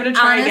now I can give it a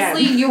try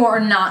honestly, again. you are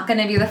not going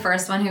to be the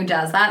first one who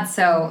does that,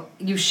 so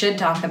you should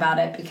talk about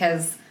it,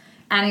 because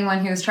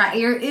anyone who's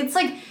trying, it's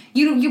like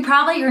you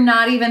probably you're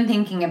not even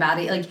thinking about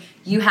it. Like,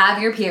 you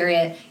have your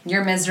period,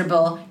 you're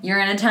miserable, you're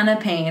in a ton of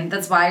pain.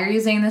 That's why you're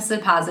using the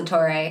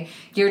suppository.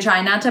 You're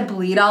trying not to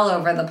bleed all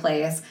over the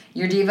place.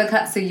 Your Diva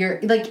Cup, so you're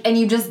like, and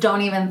you just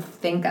don't even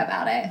think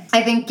about it.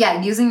 I think,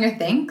 yeah, using your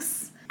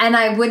Thinx. And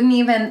I wouldn't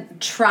even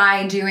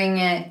try doing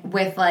it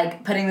with,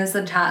 like, putting the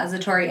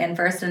suppository in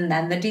first and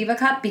then the Diva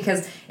Cup,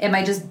 because it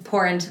might just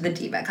pour into the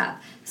Diva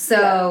Cup.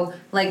 So,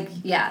 like,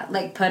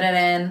 put it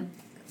in,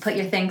 put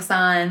your Thinx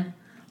on,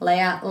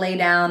 lay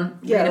down,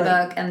 read a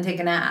book, and take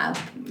a nap.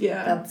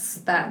 Yeah.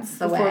 That's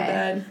the Before way.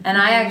 bed. And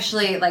I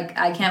actually, like,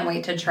 I can't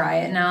wait to try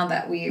it now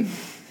that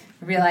we've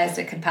realized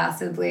it could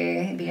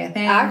possibly be a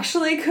thing.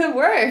 Actually could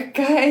work,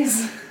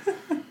 guys.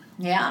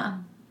 Yeah.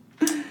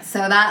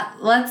 So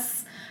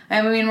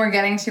we're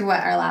getting to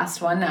our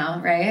last one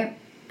now, right?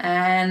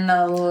 And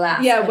the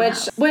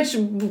last which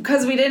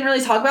because we didn't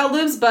really talk about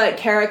lubes, but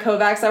Kara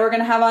Kovacs that we're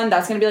gonna have on,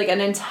 that's gonna be like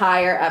an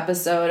entire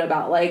episode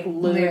about like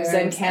lubes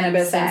and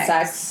cannabis and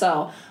sex.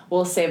 So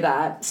we'll save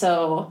that.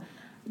 So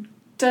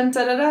dun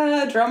da da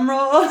da, drum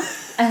roll.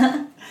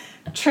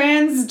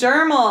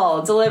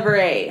 Transdermal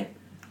delivery.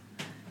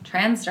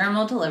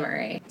 Transdermal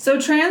delivery. So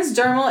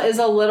transdermal is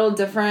a little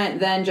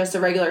different than just a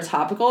regular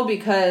topical,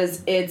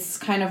 because it's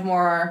kind of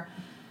more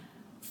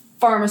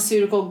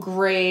pharmaceutical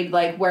grade,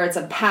 like where it's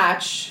a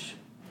patch.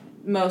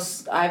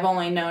 I've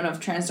only known of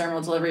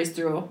transdermal deliveries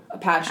through a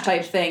patch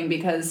type thing,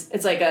 because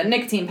it's like a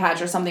nicotine patch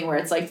or something where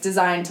it's like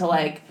designed to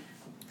like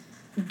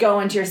go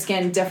into your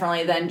skin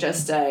differently than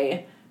just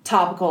a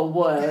topical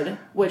would,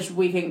 which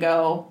we can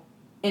go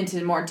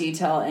into more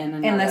detail in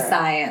the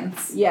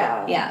science.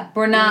 Yeah.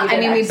 We're not,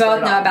 we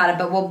both know about it,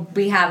 but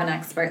we have an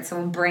expert, so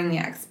we'll bring the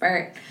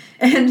expert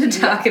in to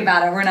talk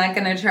about it. We're not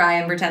going to try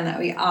and pretend that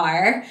we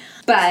are.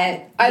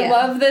 But I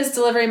love this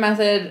delivery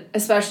method,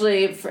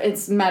 especially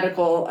it's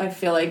medical. I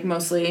feel like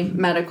mostly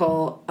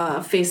medical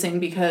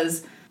facing,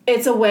 because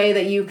it's a way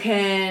that you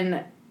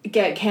can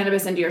get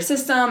cannabis into your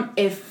system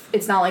if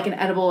it's not like an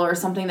edible or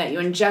something that you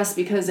ingest,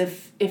 because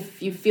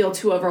if you feel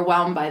too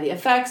overwhelmed by the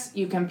effects,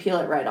 you can peel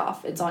it right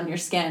off. It's on your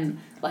skin.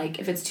 Like,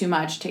 if it's too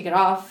much, take it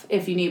off.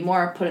 If you need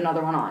more, put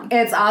another one on.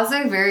 It's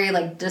also very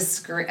like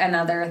discreet.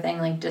 Another thing,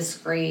 like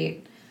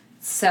discreet.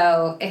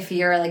 So if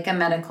you're like a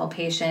medical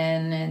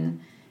patient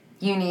and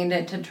you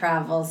needed to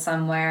travel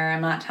somewhere,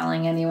 I'm not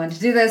telling anyone to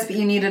do this, but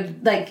you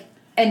needed like,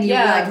 and you're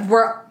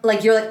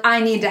I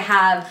need to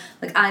have,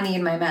 like, I need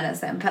my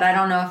medicine, but I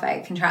don't know if I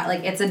can try,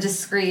 like, it's a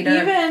discreet or,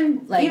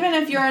 even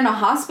if you're in a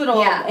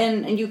hospital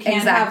and you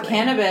can't have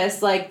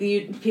cannabis, like,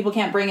 people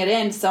can't bring it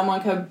in,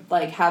 someone could,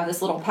 like, have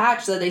this little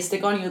patch that they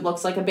stick on you. It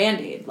looks like a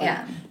Band-Aid. Like,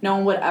 no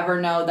one would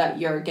ever know that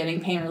you're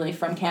getting pain relief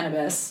from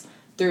cannabis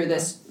through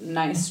this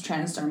nice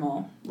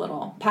transdermal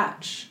little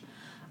patch.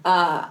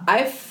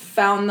 I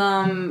found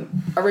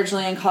them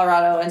originally in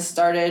Colorado and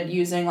started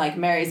using, like,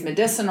 Mary's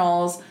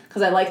Medicinals,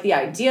 because I like the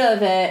idea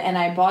of it, and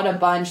I bought a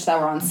bunch that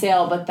were on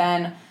sale, but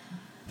then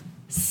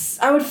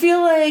I would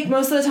feel like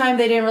most of the time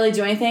they didn't really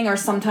do anything, or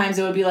sometimes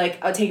it would be like,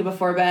 I'd take it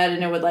before bed,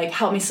 and it would, like,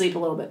 help me sleep a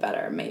little bit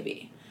better,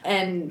 maybe.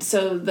 And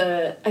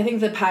so I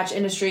think the patch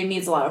industry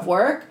needs a lot of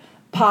work.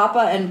 Papa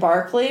and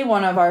Barkley,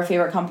 one of our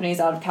favorite companies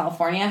out of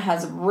California,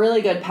 has a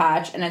really good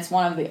patch, and it's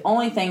one of the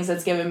only things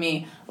that's given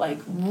me, like,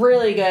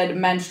 really good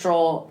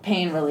menstrual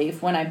pain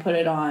relief when I put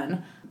it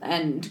on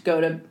and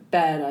go to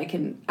bed. I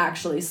can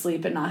actually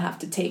sleep and not have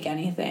to take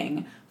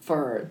anything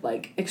for,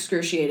 like,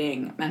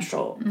 excruciating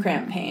menstrual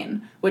cramp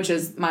pain, which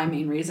is my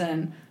main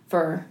reason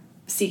for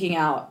seeking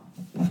out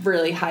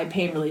really high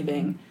pain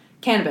relieving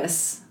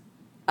cannabis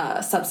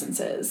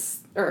substances.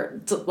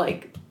 or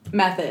like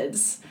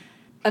methods.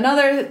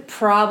 Another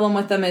problem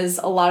with them is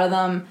a lot of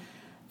them,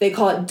 they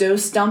call it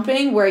dose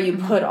dumping, where you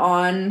put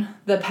on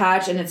the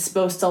patch and it's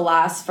supposed to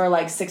last for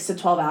like 6 to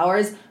 12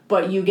 hours,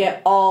 but you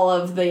get all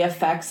of the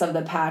effects of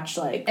the patch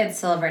like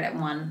it's delivered at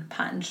one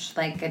punch,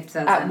 like it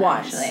doesn't at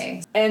once.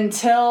 Actually.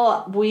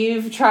 Until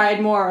we've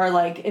tried more, or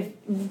like if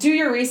do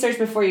your research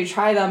before you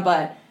try them,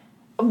 but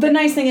the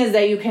nice thing is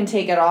that you can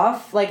take it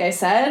off, like I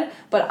said,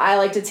 but I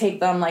like to take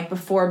them like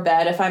before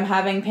bed if I'm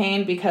having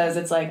pain, because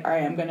it's like, all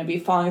right, I'm going to be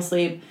falling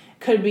asleep.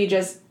 Could be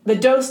just, the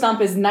dose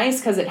dump is nice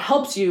because it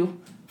helps you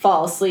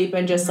fall asleep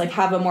and just like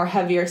have a more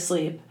heavier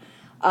sleep.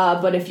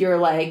 But if you're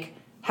like,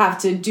 have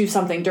to do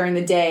something during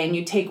the day and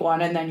you take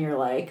one and then you're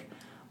like,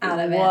 out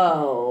of it.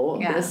 Whoa,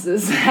 this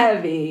is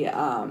heavy.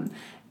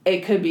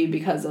 It could be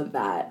because of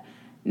that.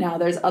 Now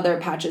there's other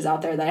patches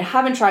out there that I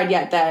haven't tried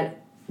yet that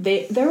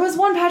there was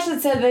one patch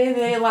that said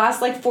they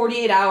last like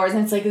 48 hours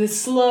and it's like this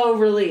slow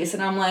release,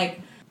 and I'm like,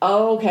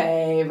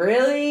 okay,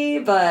 really?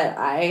 But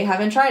I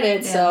haven't tried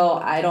it, so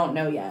I don't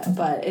know yet.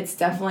 But it's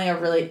definitely a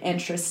really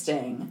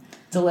interesting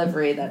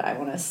delivery that I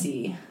want to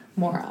see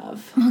more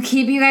of. We'll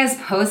keep you guys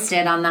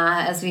posted on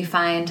that as we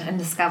find and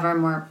discover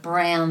more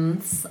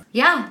brands.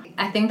 Yeah,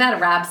 I think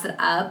that wraps it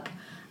up.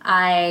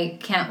 I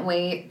can't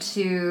wait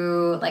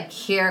to like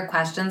hear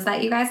questions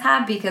that you guys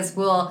have, because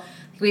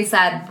we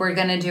said we're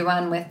gonna do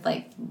one with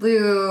like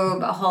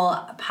lube, a whole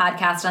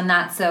podcast on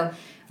that. So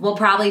we'll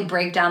probably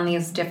break down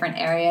these different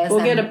areas.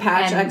 We'll get a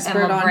patch expert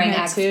and we'll on bring here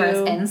experts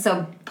too. in.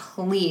 So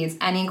please,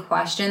 any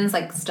questions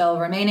like still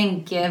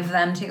remaining, give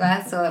them to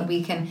us so that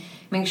we can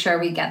make sure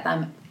we get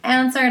them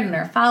answered in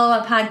our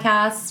follow-up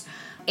podcast.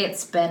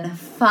 It's been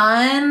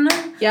fun.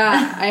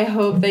 Yeah, I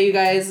hope that you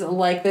guys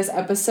like this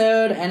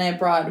episode and it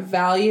brought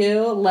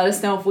value. Let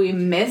us know if we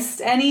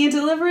missed any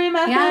delivery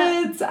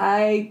methods. Yeah.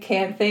 I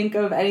can't think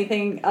of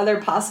anything other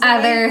possible.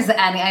 There's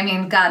any. I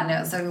mean, God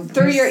knows. So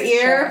through your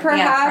ear, sure. perhaps?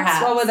 Yeah,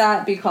 perhaps? What would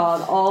that be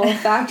called?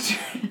 Olfactory?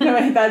 No,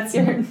 wait, that's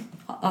your...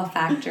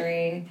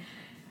 Olfactory.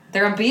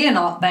 There would be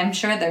I'm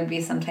sure there would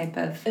be some type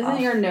of...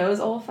 Isn't your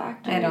nose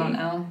olfactory? I don't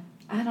know.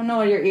 I don't know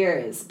what your ear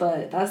is,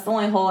 but that's the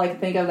only hole I can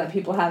think of that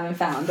people haven't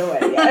found a way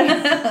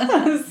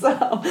yet. So,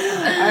 all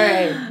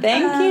right.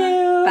 Thank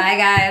you. Bye,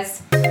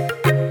 guys.